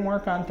 Tara didn't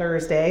work on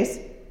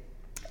Thursdays.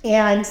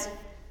 And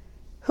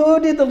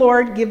who did the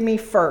Lord give me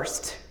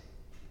first?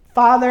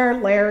 Father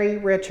Larry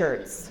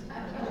Richards.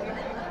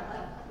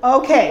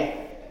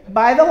 Okay,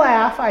 by the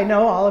laugh, I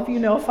know all of you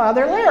know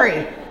Father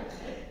Larry.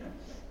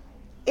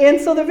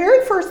 And so the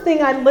very first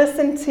thing I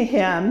listened to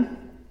him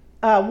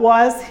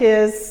was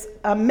his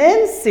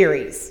men's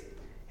series.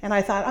 And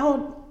I thought,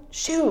 oh,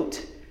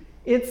 shoot,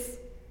 it's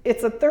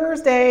a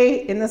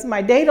Thursday, and this is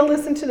my day to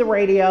listen to the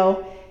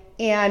radio,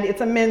 and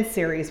it's a men's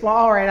series. Well,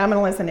 all right, I'm going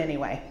to listen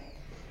anyway.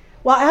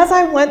 Well, as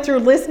I went through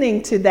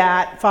listening to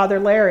that, Father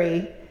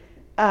Larry,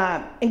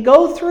 and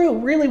go through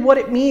really what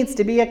it means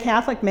to be a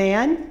Catholic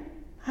man,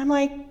 I'm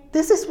like,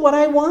 this is what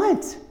I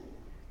want.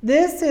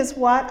 This is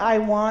what I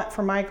want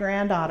for my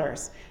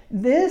granddaughters.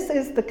 This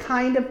is the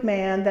kind of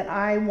man that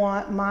I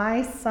want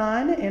my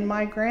son and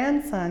my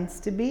grandsons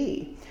to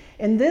be.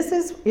 And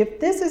if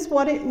this is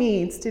what it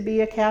means to be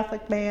a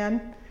Catholic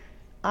man,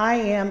 I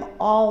am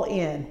all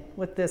in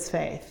with this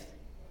faith.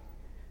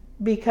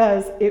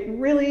 Because it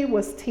really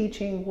was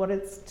teaching what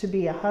it's to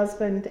be a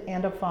husband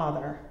and a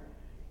father,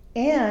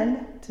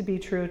 and to be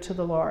true to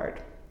the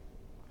Lord.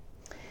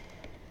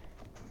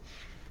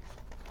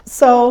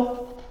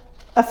 So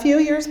a few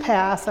years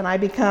pass, and I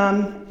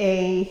become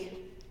a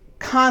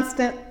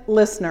constant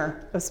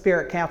listener of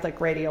Spirit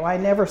Catholic Radio. I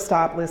never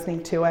stopped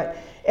listening to it.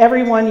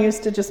 Everyone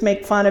used to just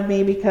make fun of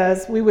me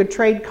because we would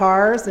trade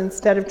cars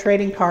instead of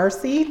trading car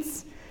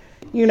seats.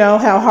 You know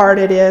how hard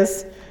it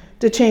is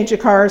to change a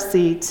car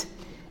seat.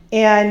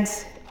 And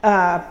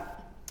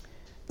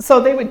so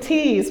they would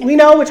tease. We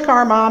know which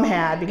car Mom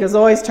had because it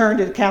always turned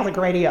to Catholic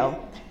radio,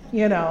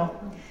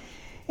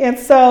 And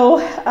so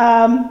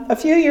a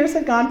few years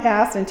had gone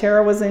past, and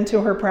Tara was into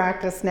her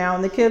practice now,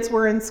 and the kids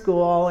were in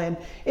school, and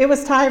it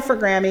was time for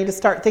Grammy to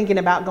start thinking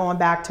about going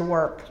back to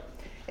work.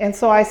 And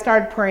so I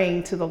started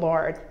praying to the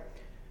Lord.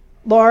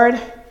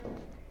 Lord,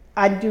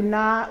 I do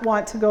not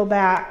want to go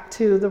back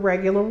to the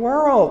regular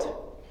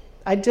world.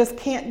 I just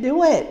can't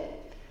do it.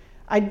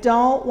 I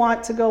don't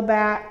want to go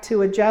back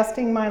to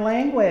adjusting my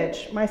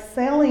language, my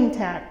selling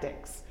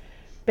tactics,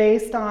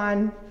 based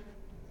on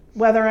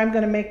whether I'm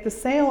going to make the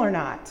sale or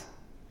not.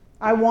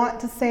 I want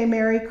to say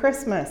Merry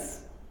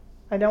Christmas.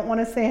 I don't want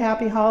to say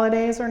Happy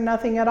Holidays or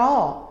nothing at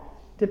all,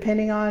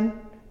 depending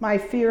on my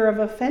fear of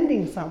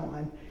offending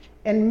someone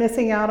and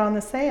missing out on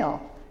the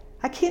sale.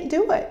 I can't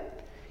do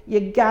it.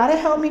 You got to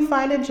help me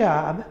find a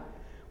job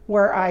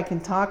where I can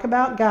talk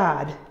about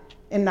God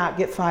and not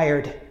get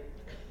fired.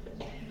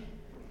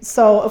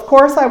 So, of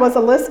course, I was a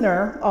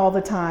listener all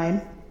the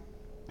time.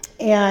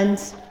 And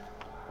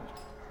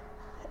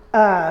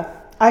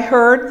I I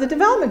heard the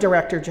development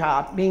director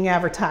job being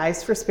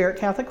advertised for Spirit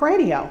Catholic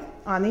Radio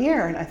on the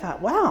air, and I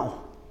thought, wow,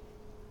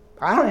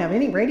 I don't have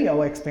any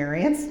radio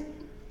experience.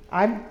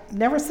 I've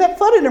never set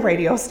foot in a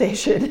radio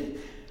station.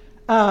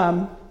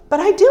 But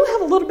I do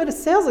have a little bit of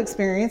sales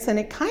experience, and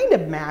it kind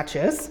of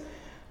matches.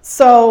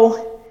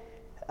 So,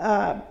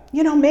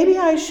 maybe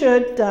I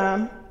should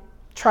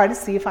try to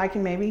see if I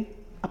can maybe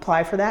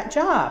apply for that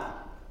job.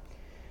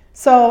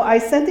 So I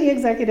sent the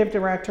executive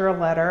director a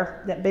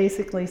letter that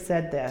basically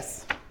said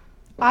this: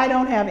 I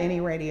don't have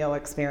any radio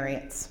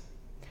experience,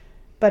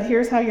 but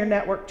here's how your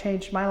network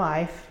changed my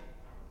life,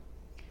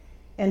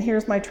 and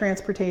here's my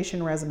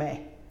transportation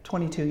resume,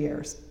 22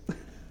 years.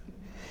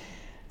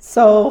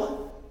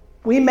 So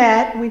we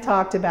met, we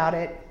talked about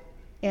it,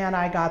 and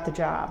I got the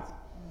job.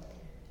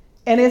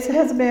 And it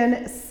has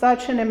been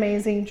such an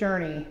amazing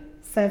journey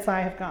since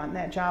I have gotten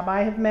that job.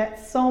 I have met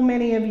so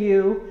many of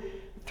you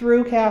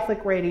through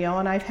Catholic Radio,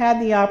 and I've had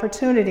the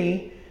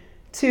opportunity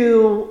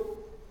to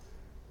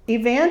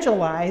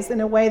evangelize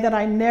in a way that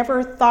I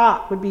never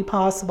thought would be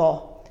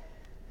possible.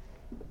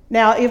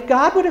 Now, if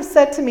God would have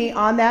said to me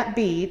on that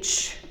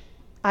beach,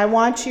 I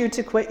want you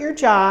to quit your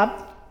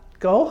job,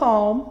 go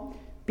home,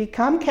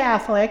 become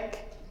Catholic,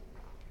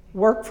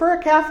 work for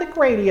a Catholic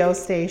radio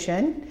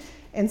station,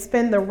 and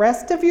spend the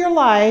rest of your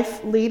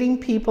life leading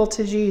people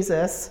to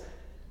Jesus,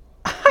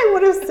 I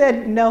would have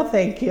said, no,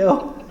 thank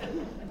you.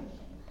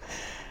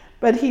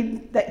 But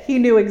he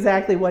knew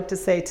exactly what to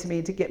say to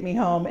me to get me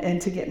home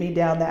and to get me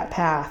down that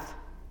path.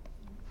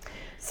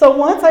 So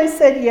once I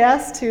said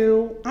yes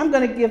to, I'm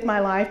going to give my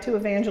life to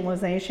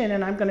evangelization,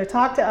 and I'm going to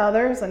talk to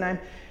others, and I'm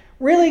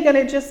really going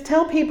to just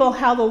tell people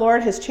how the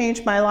Lord has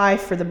changed my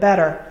life for the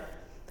better.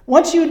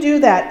 Once you do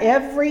that,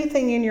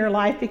 everything in your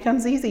life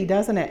becomes easy,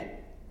 doesn't it?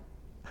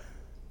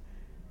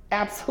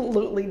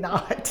 Absolutely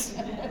not.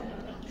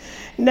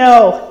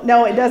 No,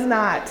 it does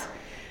not.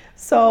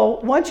 So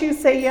once you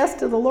say yes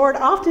to the Lord,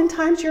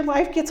 oftentimes your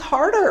life gets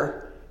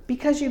harder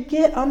because you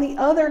get on the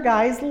other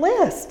guy's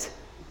list.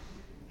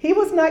 He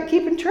was not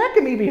keeping track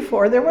of me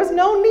before. There was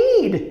no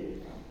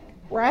need,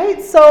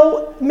 right?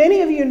 So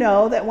many of you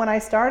know that when I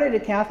started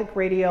at Catholic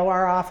Radio,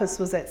 our office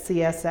was at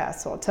CSS.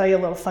 So I'll tell you a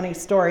little funny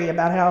story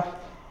about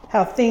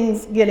how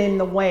things get in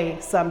the way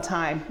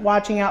sometime,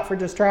 watching out for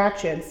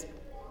distractions.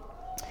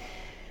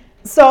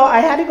 So I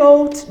had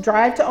to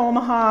drive to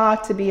Omaha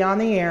to be on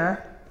the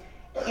air.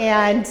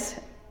 And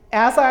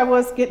as I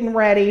was getting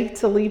ready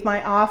to leave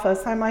my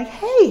office, I'm like,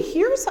 hey,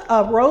 here's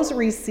a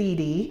rosary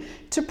CD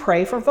to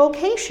pray for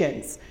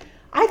vocations.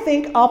 I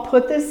think I'll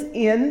put this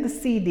in the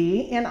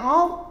CD, and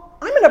I'm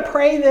going to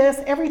pray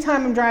this every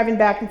time I'm driving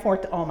back and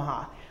forth to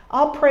Omaha.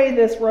 I'll pray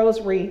this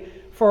rosary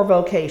for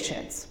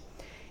vocations.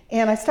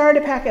 And I started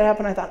to pack it up,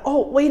 and I thought,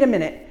 oh, wait a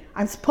minute.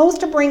 I'm supposed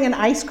to bring an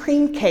ice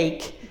cream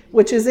cake,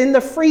 which is in the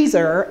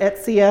freezer at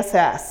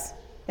CSS.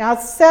 Now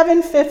it's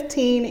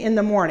 7:15 in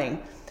the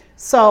morning.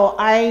 So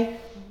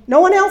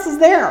no one else is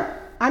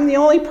there. I'm the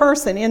only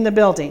person in the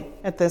building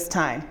at this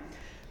time.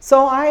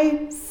 So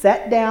I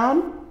set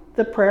down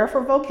the Prayer for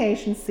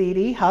Vocation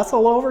CD,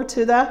 hustle over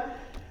to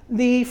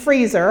the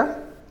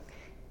freezer,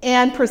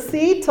 and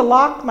proceed to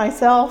lock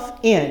myself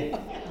in.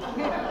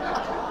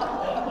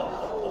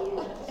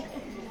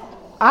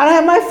 I don't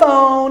have my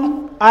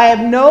phone. I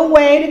have no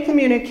way to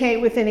communicate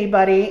with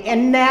anybody.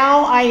 And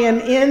now I am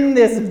in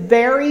this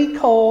very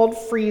cold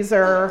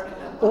freezer,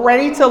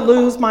 ready to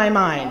lose my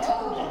mind.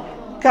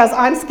 Because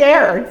I'm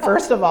scared,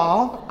 first of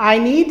all. I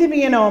need to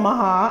be in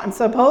Omaha. I'm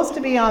supposed to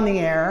be on the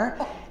air.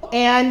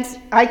 And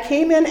I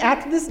came in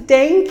after this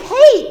dang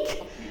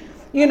cake.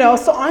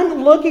 So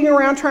I'm looking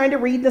around trying to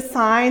read the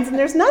signs, and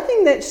there's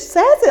nothing that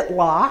says it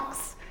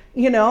locks,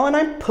 and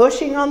I'm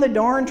pushing on the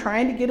door and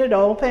trying to get it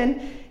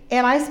open.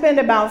 And I spend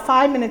about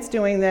 5 minutes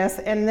doing this,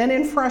 and then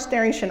in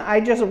frustration, I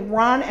just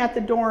run at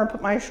the door and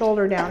put my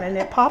shoulder down, and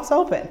it pops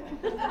open.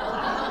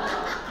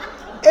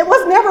 It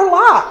was never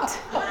locked.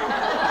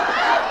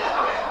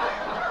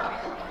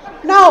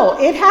 No,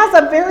 it has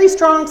a very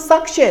strong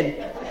suction.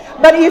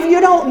 But if you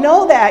don't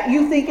know that,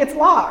 you think it's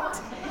locked.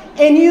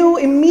 And you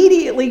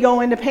immediately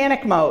go into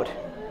panic mode,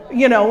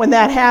 when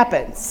that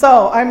happens.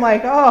 So I'm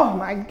like, oh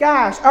my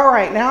gosh. All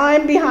right, now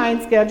I'm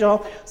behind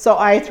schedule. So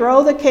I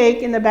throw the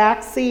cake in the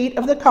back seat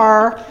of the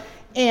car,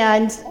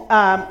 and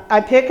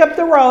I pick up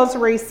the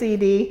rosary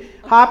CD,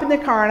 hop in the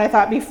car, and I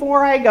thought,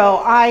 before I go,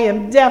 I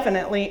am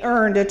definitely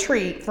earned a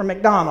treat from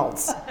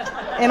McDonald's.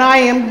 And I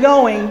am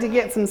going to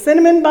get some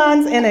cinnamon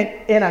buns and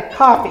a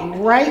coffee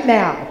right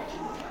now.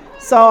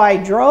 So I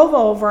drove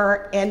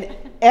over, and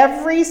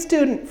every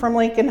student from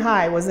Lincoln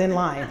High was in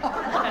line.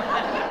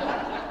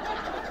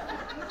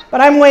 But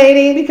I'm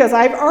waiting because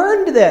I've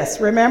earned this,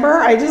 remember?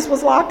 I just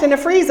was locked in a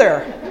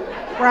freezer,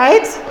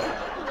 right?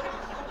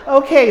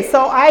 Okay,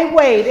 so I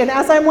wait, and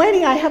as I'm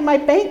waiting, I have my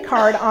bank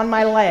card on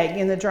my leg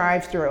in the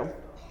drive-thru.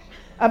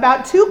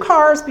 About 2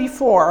 cars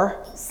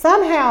before,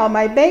 somehow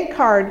my bank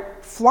card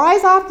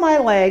flies off my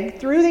leg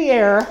through the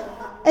air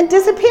and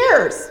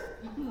disappears.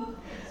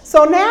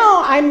 So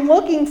now I'm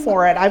looking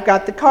for it. I've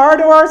got the car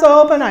doors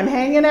open. I'm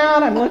hanging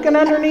out. I'm looking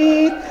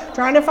underneath,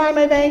 trying to find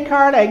my bank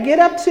card. I get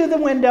up to the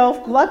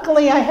window.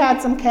 Luckily, I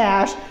had some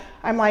cash.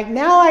 I'm like,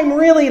 now I'm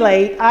really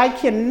late. I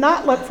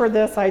cannot look for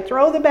this. I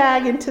throw the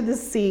bag into the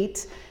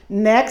seat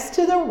next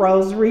to the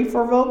Rosary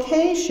for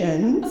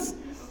Vocations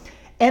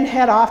and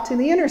head off to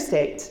the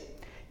interstate.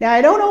 Now,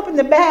 I don't open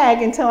the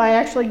bag until I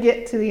actually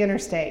get to the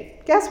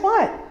interstate. Guess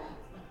what?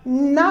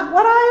 Not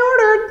what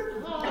I ordered.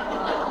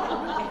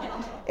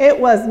 It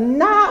was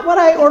not what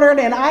I ordered,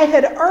 and I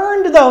had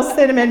earned those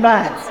cinnamon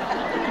buns.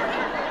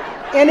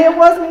 And it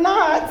was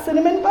not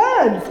cinnamon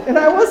buns, and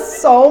I was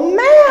so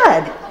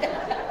mad.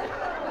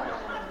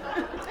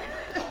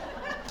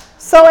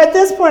 So at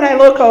this point, I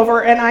look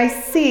over and I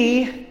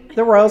see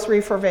the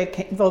Rosary for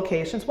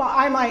Vocations. Well,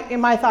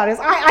 my thought is,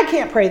 I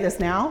can't pray this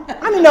now.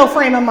 I'm in no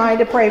frame of mind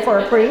to pray for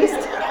a priest.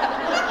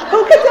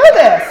 Who could do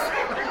this?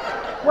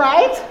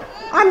 Right?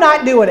 I'm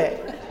not doing it.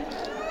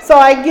 So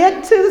I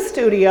get to the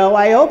studio,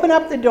 I open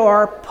up the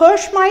door,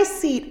 push my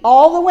seat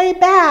all the way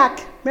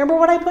back. Remember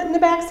what I put in the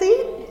back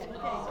seat?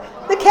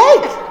 The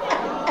cake.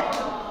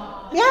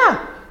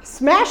 Yeah,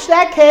 smash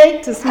that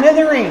cake to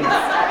smithereens.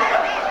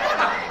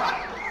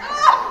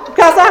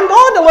 Because I'm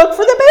going to look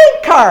for the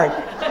bank card.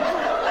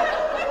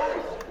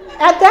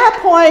 At that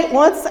point,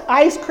 once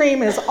ice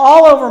cream is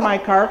all over my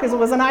car, because it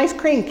was an ice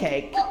cream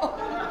cake,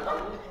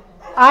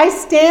 I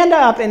stand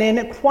up and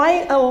in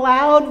quite a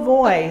loud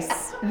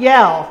voice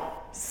yell,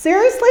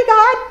 "Seriously,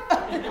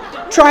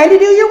 God? Trying to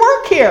do your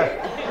work here.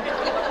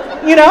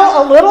 You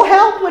know, a little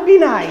help would be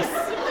nice,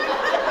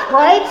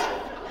 right?"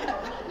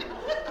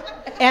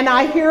 And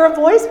I hear a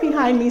voice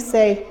behind me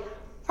say,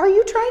 "Are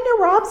you trying to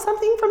rob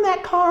something from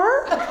that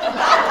car?"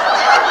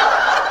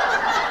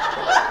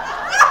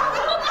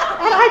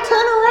 And I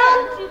turn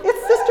around,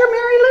 it's Sister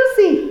Mary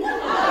Lucy.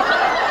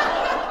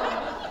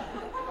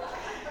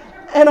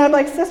 And I'm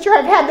like, "Sister,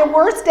 I've had the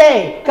worst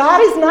day. God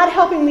is not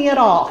helping me at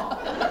all.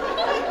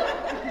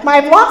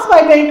 I've lost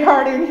my bank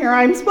card in here.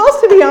 I'm supposed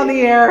to be on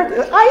the air.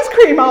 Ice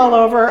cream all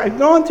over. I'm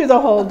going through the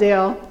whole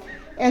deal."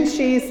 And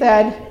she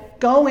said,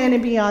 "Go in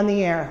and be on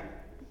the air."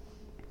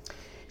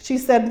 She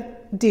said,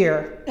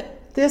 "Dear,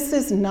 this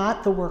is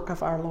not the work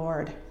of our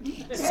Lord.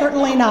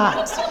 Certainly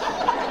not.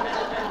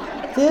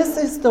 This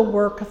is the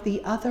work of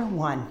the other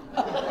one."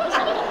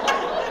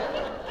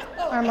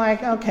 I'm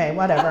like, okay,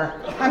 whatever.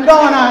 I'm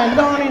going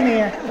in the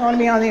air, going to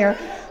be on the air.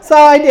 So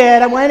I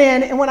did. I went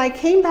in, and when I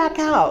came back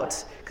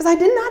out, because I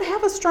did not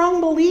have a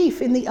strong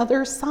belief in the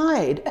other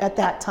side at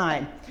that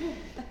time,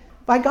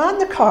 I got in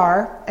the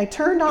car, I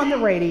turned on the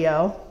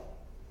radio,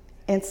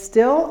 and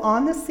still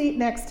on the seat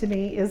next to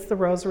me is the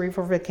Rosary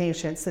for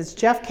Vocation. It says,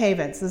 "Jeff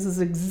Cavins." This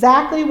is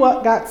exactly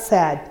what got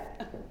said.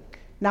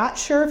 Not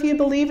sure if you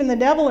believe in the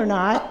devil or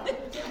not,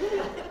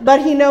 but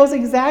he knows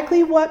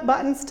exactly what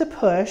buttons to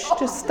push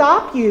to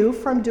stop you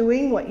from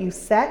doing what you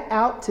set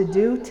out to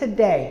do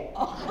today.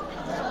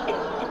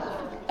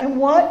 And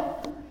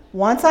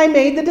once I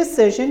made the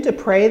decision to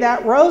pray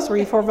that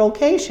Rosary for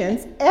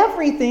Vocations,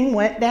 everything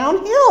went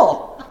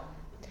downhill.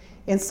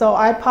 And so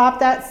I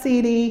popped that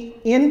CD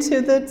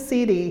into the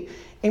CD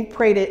and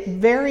prayed it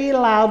very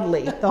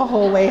loudly the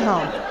whole way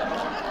home.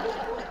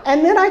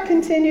 And then I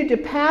continued to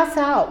pass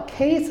out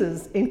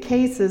cases and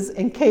cases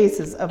and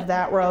cases of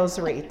that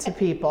rosary to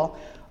people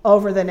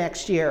over the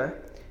next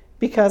year,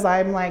 because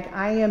I'm like,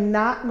 I am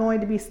not going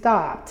to be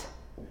stopped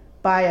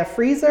by a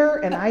freezer,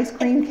 an ice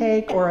cream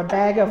cake, or a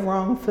bag of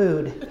wrong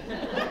food.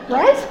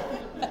 Right?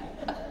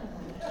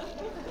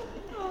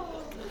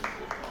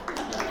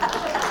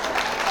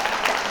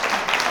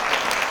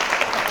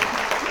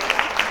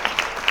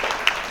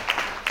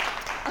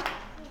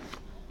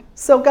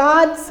 So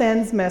God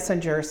sends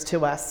messengers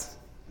to us.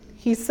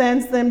 He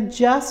sends them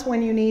just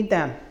when you need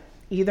them,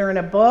 either in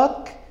a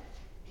book,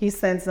 he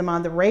sends them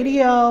on the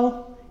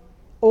radio,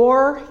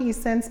 or he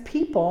sends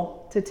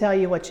people to tell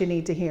you what you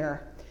need to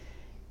hear.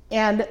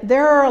 And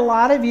there are a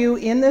lot of you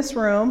in this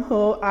room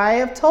who I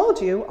have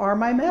told you are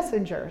my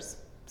messengers.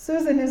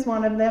 Susan is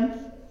one of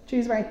them.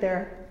 She's right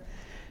there.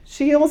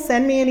 She'll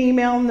send me an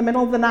email in the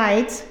middle of the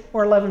night,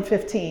 or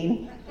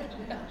 11:15.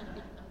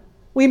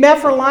 We met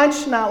for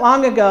lunch not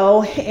long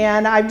ago,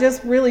 and I've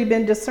just really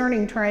been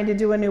discerning trying to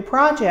do a new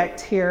project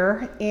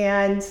here,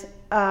 and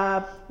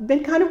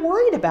been kind of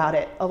worried about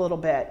it a little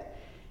bit.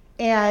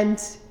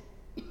 And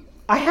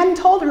I hadn't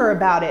told her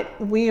about it.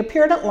 We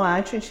appeared at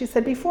lunch, and she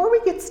said, "Before we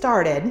get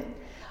started,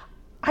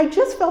 I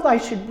just felt I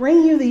should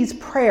bring you these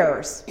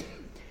prayers."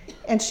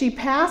 And she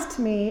passed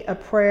me a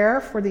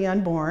prayer for the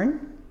unborn,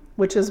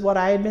 which is what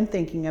I had been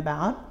thinking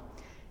about.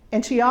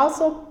 And she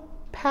also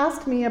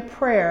passed me a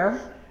prayer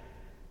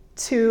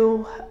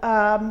to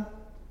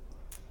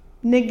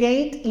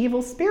negate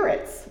evil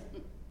spirits,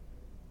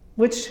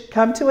 which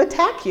come to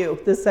attack you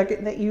the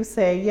second that you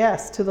say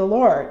yes to the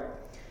Lord.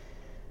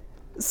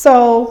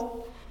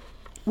 So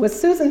with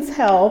Susan's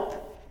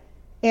help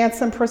and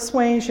some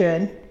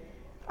persuasion,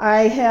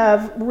 I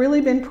have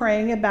really been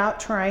praying about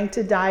trying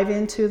to dive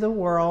into the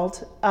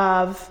world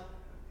of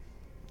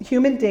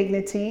human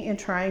dignity and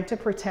trying to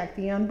protect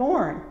the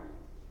unborn.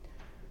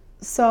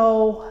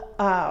 So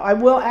I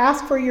will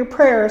ask for your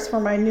prayers for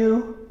my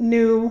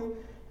new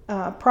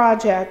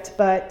project.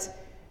 But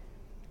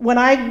when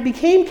I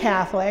became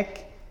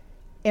Catholic,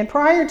 and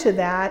prior to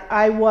that,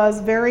 I was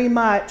very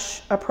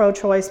much a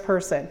pro-choice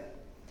person.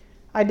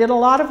 I did a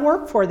lot of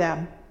work for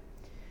them.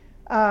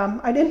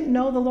 I didn't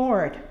know the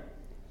Lord.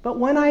 But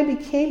when I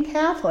became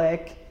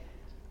Catholic,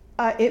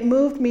 it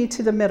moved me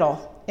to the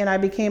middle, and I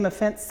became a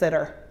fence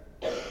sitter.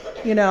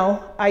 You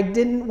know, I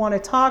didn't want to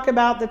talk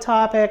about the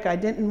topic. I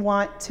didn't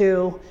want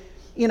to,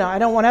 I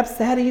don't want to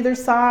upset either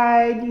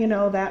side,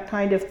 that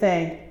kind of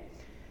thing.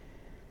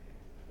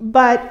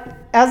 But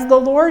as the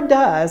Lord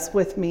does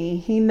with me,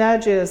 he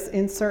nudges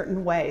in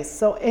certain ways.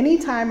 So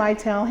anytime I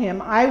tell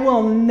him I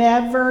will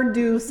never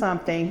do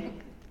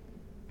something,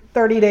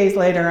 30 days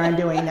later I'm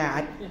doing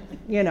that,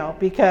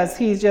 because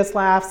he just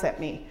laughs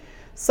at me.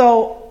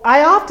 So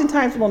I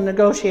oftentimes will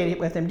negotiate it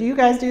with him. Do you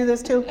guys do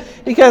this too?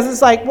 Because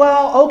it's like,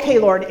 well, okay,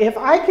 Lord, if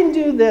I can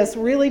do this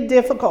really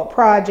difficult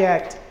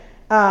project,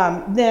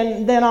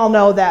 then I'll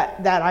know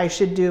that I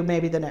should do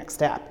maybe the next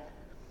step.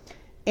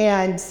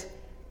 And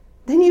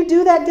then you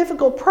do that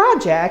difficult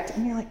project,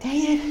 and you're like,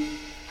 dang it.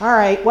 All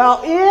right,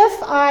 well,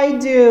 if I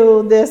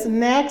do this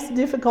next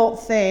difficult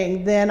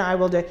thing, then I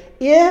will do it.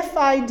 If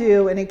I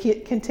do, and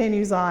it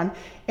continues on,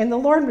 and the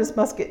Lord just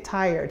must get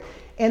tired.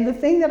 And the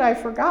thing that I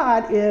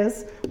forgot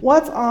is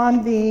what's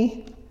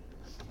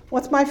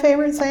my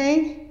favorite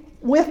saying?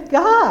 With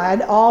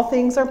God, all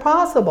things are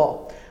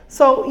possible.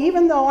 So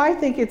even though I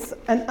think it's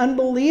an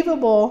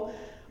unbelievable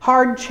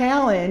hard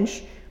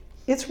challenge,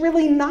 it's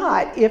really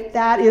not if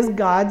that is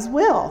God's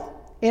will.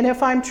 And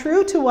if I'm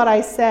true to what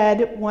I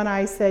said when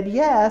I said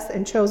yes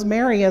and chose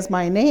Mary as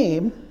my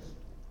name,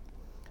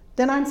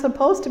 then I'm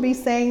supposed to be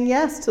saying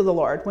yes to the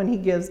Lord when he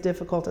gives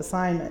difficult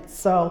assignments.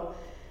 So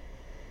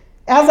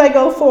as I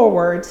go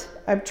forward,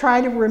 I've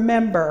tried to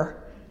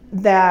remember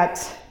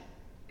that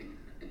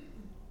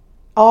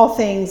all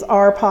things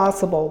are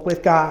possible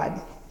with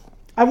God.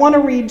 I want to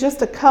read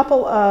just a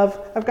couple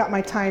I've got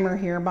my timer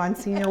here,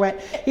 Monsignor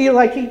Wet. He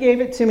gave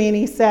it to me and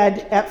he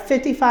said at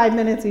 55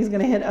 minutes he's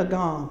going to hit a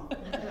gong.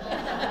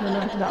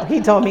 No,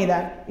 he told me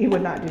that he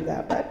would not do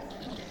that.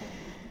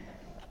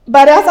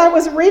 But as I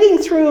was reading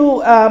through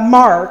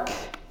Mark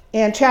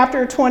and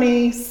chapter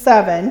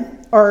 27,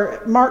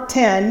 or Mark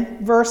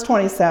 10, verse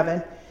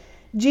 27,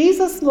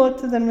 Jesus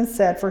looked at them and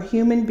said, for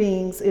human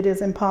beings it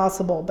is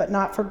impossible, but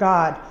not for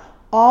God.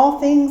 All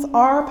things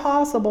are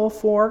possible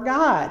for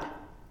God.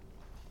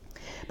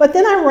 But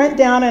then I went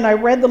down and I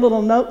read the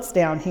little notes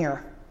down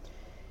here.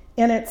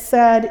 And it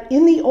said,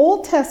 in the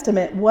Old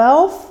Testament,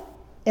 wealth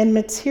and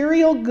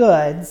material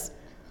goods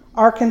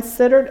are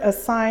considered a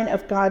sign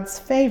of God's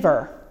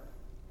favor.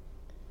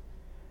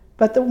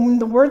 But the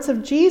words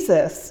of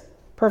Jesus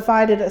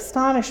provided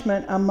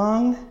astonishment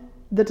among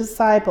the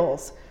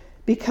disciples,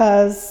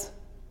 because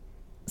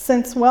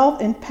since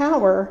wealth and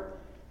power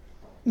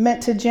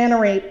meant to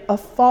generate a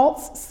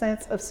false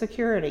sense of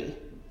security.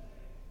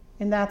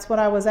 And that's what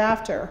I was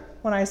after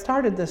when I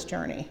started this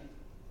journey.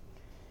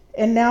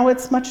 And now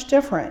it's much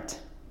different.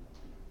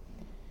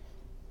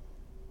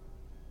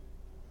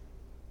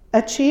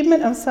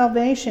 Achievement of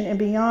salvation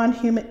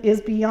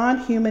is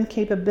beyond human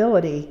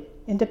capability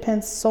and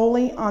depends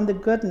solely on the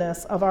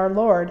goodness of our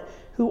Lord,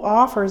 who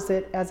offers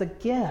it as a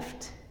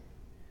gift.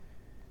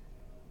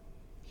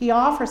 He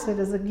offers it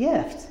as a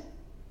gift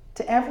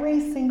to every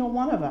single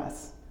one of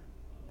us.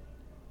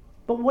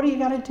 But what do you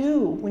got to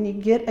do when you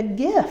get a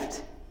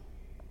gift?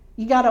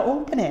 You got to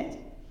open it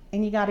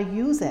and you got to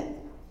use it.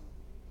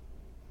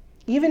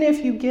 Even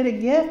if you get a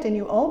gift and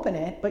you open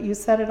it, but you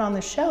set it on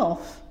the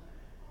shelf,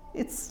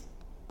 it's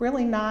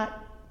really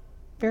not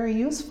very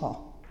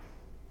useful.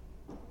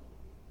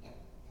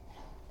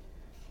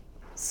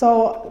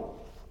 So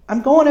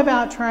I'm going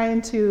about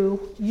trying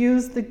to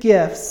use the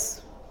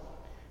gifts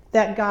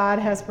that God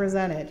has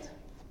presented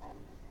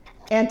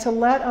and to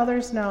let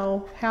others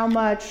know how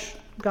much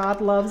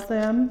God loves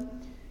them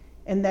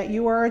and that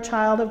you are a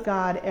child of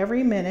God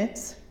every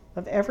minute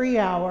of every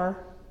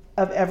hour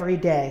of every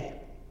day.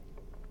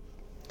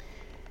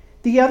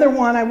 The other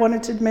one I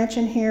wanted to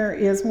mention here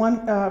is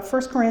 1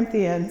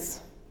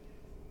 Corinthians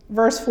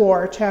verse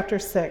 4, chapter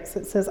 6.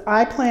 It says,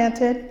 I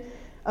planted,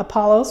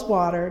 Apollos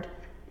watered,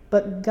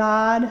 but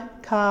God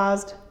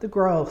caused the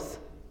growth.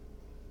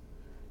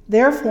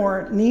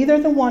 Therefore, neither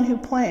the one who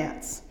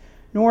plants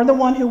nor the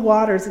one who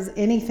waters is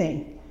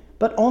anything,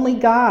 but only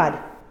God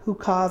who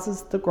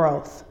causes the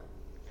growth.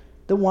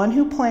 The one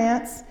who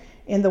plants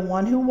and the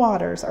one who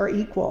waters are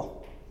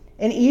equal,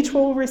 and each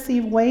will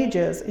receive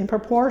wages in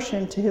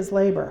proportion to his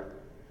labor.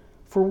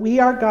 For we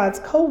are God's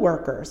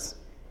co-workers.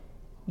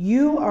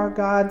 You are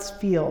God's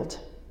field.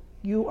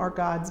 You are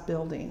God's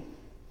building.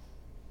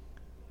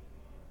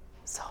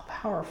 So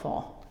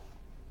powerful.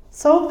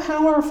 So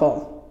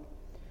powerful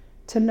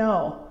to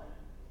know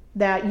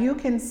that you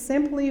can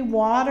simply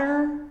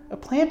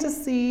plant a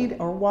seed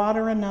or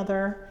water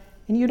another,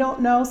 and you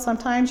don't know,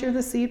 sometimes you're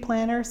the seed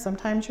planter,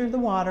 sometimes you're the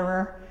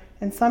waterer,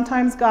 and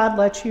sometimes God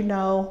lets you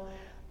know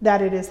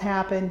that it has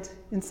happened,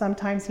 and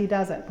sometimes he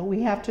doesn't. But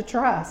we have to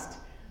trust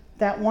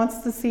that once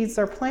the seeds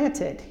are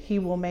planted, he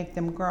will make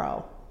them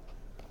grow.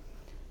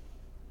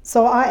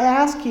 So I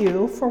ask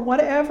you for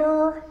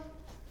whatever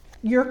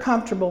you're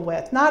comfortable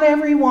with. Not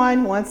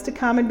everyone wants to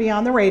come and be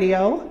on the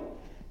radio.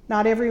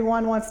 Not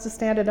everyone wants to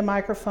stand at a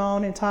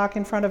microphone and talk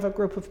in front of a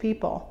group of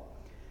people.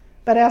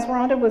 But as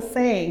Rhonda was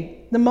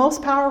saying, the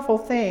most powerful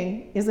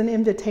thing is an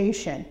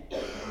invitation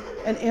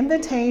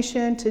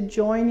to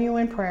join you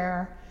in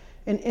prayer,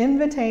 an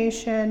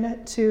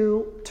invitation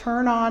to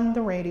turn on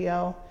the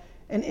radio,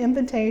 an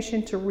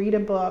invitation to read a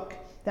book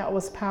that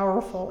was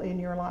powerful in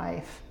your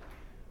life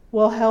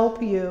will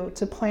help you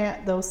to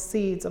plant those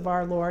seeds of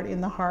our Lord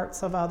in the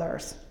hearts of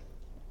others.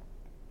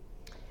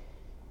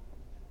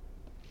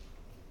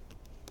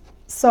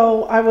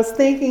 So I was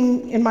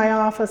thinking in my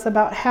office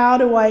about how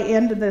do I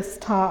end this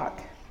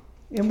talk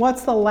and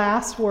what's the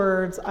last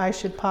words I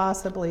should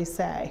possibly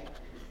say.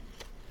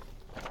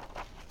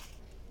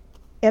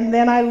 And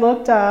then I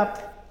looked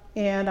up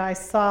and I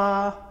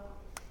saw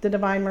the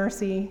Divine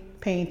Mercy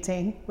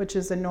painting, which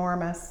is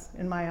enormous,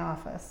 in my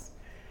office.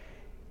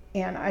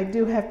 And I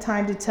do have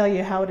time to tell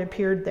you how it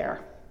appeared there.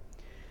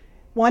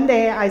 One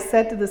day I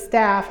said to the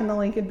staff in the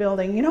Lincoln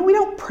building, we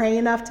don't pray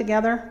enough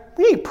together.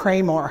 We need to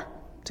pray more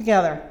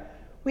together.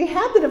 We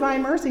have the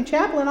Divine Mercy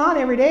Chaplain on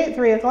every day at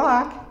 3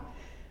 o'clock.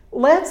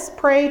 Let's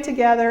pray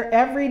together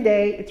every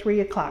day at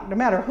 3 o'clock. No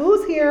matter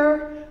who's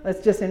here,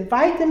 let's just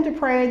invite them to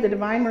pray the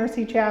Divine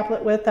Mercy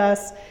Chaplet with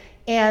us,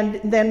 and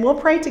then we'll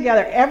pray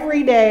together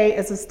every day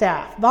as a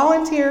staff.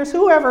 Volunteers,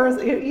 whoever,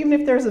 even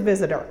if there's a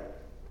visitor.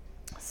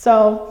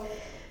 So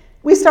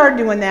we started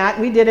doing that.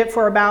 We did it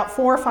for about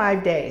 4 or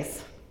 5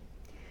 days.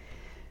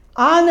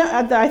 On,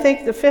 I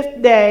think, the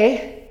 5th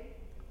day,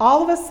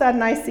 all of a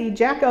sudden I see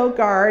Jack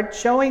Ogard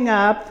showing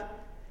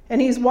up, and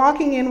he's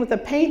walking in with a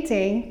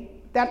painting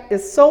that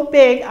is so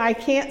big I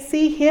can't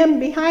see him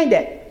behind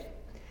it.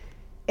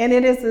 And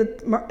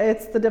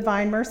it's the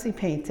Divine Mercy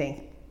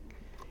painting.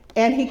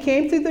 And he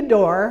came through the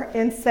door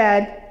and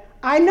said,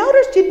 I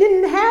noticed you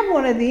didn't have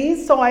one of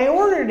these, so I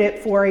ordered it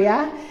for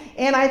you,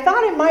 and I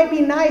thought it might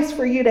be nice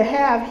for you to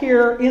have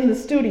here in the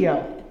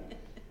studio.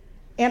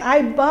 And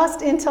I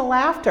bust into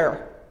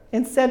laughter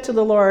and said to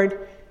the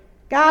Lord,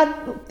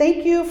 God,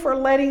 thank you for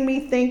letting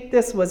me think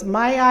this was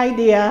my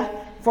idea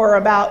for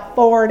about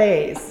 4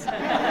 days.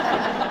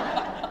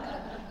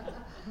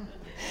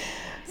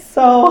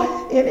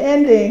 So in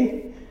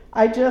ending,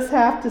 I just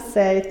have to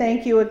say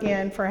thank you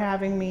again for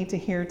having me to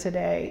here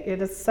today. It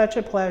is such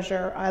a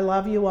pleasure. I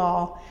love you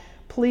all.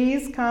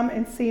 Please come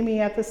and see me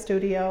at the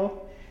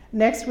studio.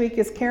 Next week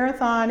is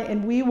Carathon,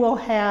 and we will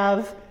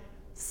have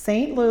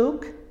St.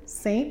 Luke,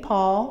 St.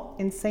 Paul,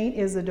 and St.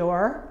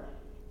 Isidore,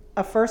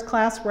 a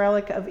first-class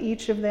relic of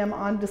each of them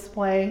on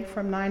display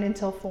from 9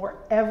 until 4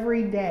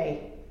 every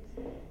day.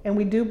 And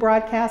we do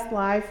broadcast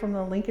live from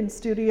the Lincoln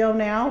studio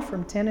now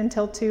from 10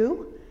 until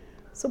 2.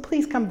 So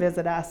please come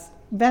visit us.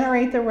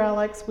 Venerate the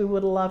relics. We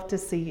would love to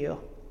see you.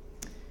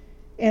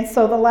 And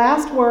so the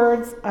last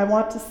words I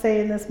want to say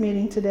in this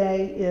meeting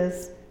today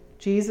is,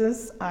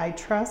 Jesus, I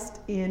trust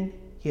in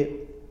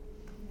you.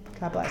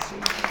 God bless you.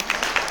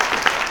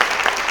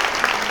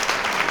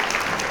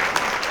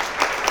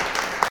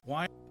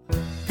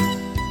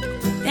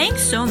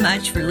 Thanks so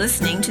much for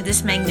listening to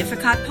this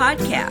Magnificat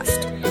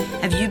podcast.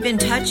 Have you been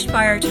touched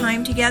by our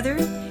time together?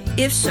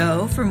 If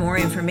so, for more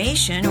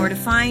information or to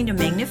find a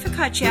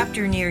Magnificat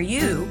chapter near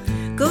you,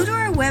 go to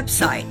our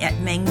website at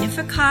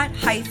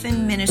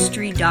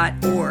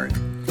magnificat-ministry.org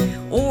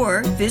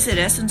or visit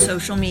us on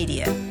social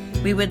media.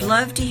 We would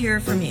love to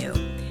hear from you.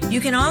 You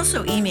can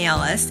also email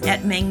us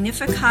at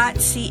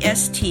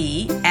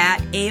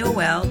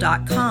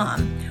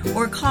magnificatcst@aol.com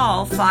or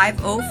call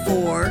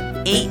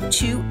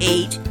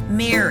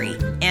 504-828-MARY,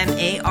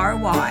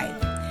 M-A-R-Y.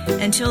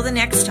 Until the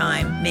next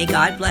time, may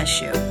God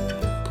bless you.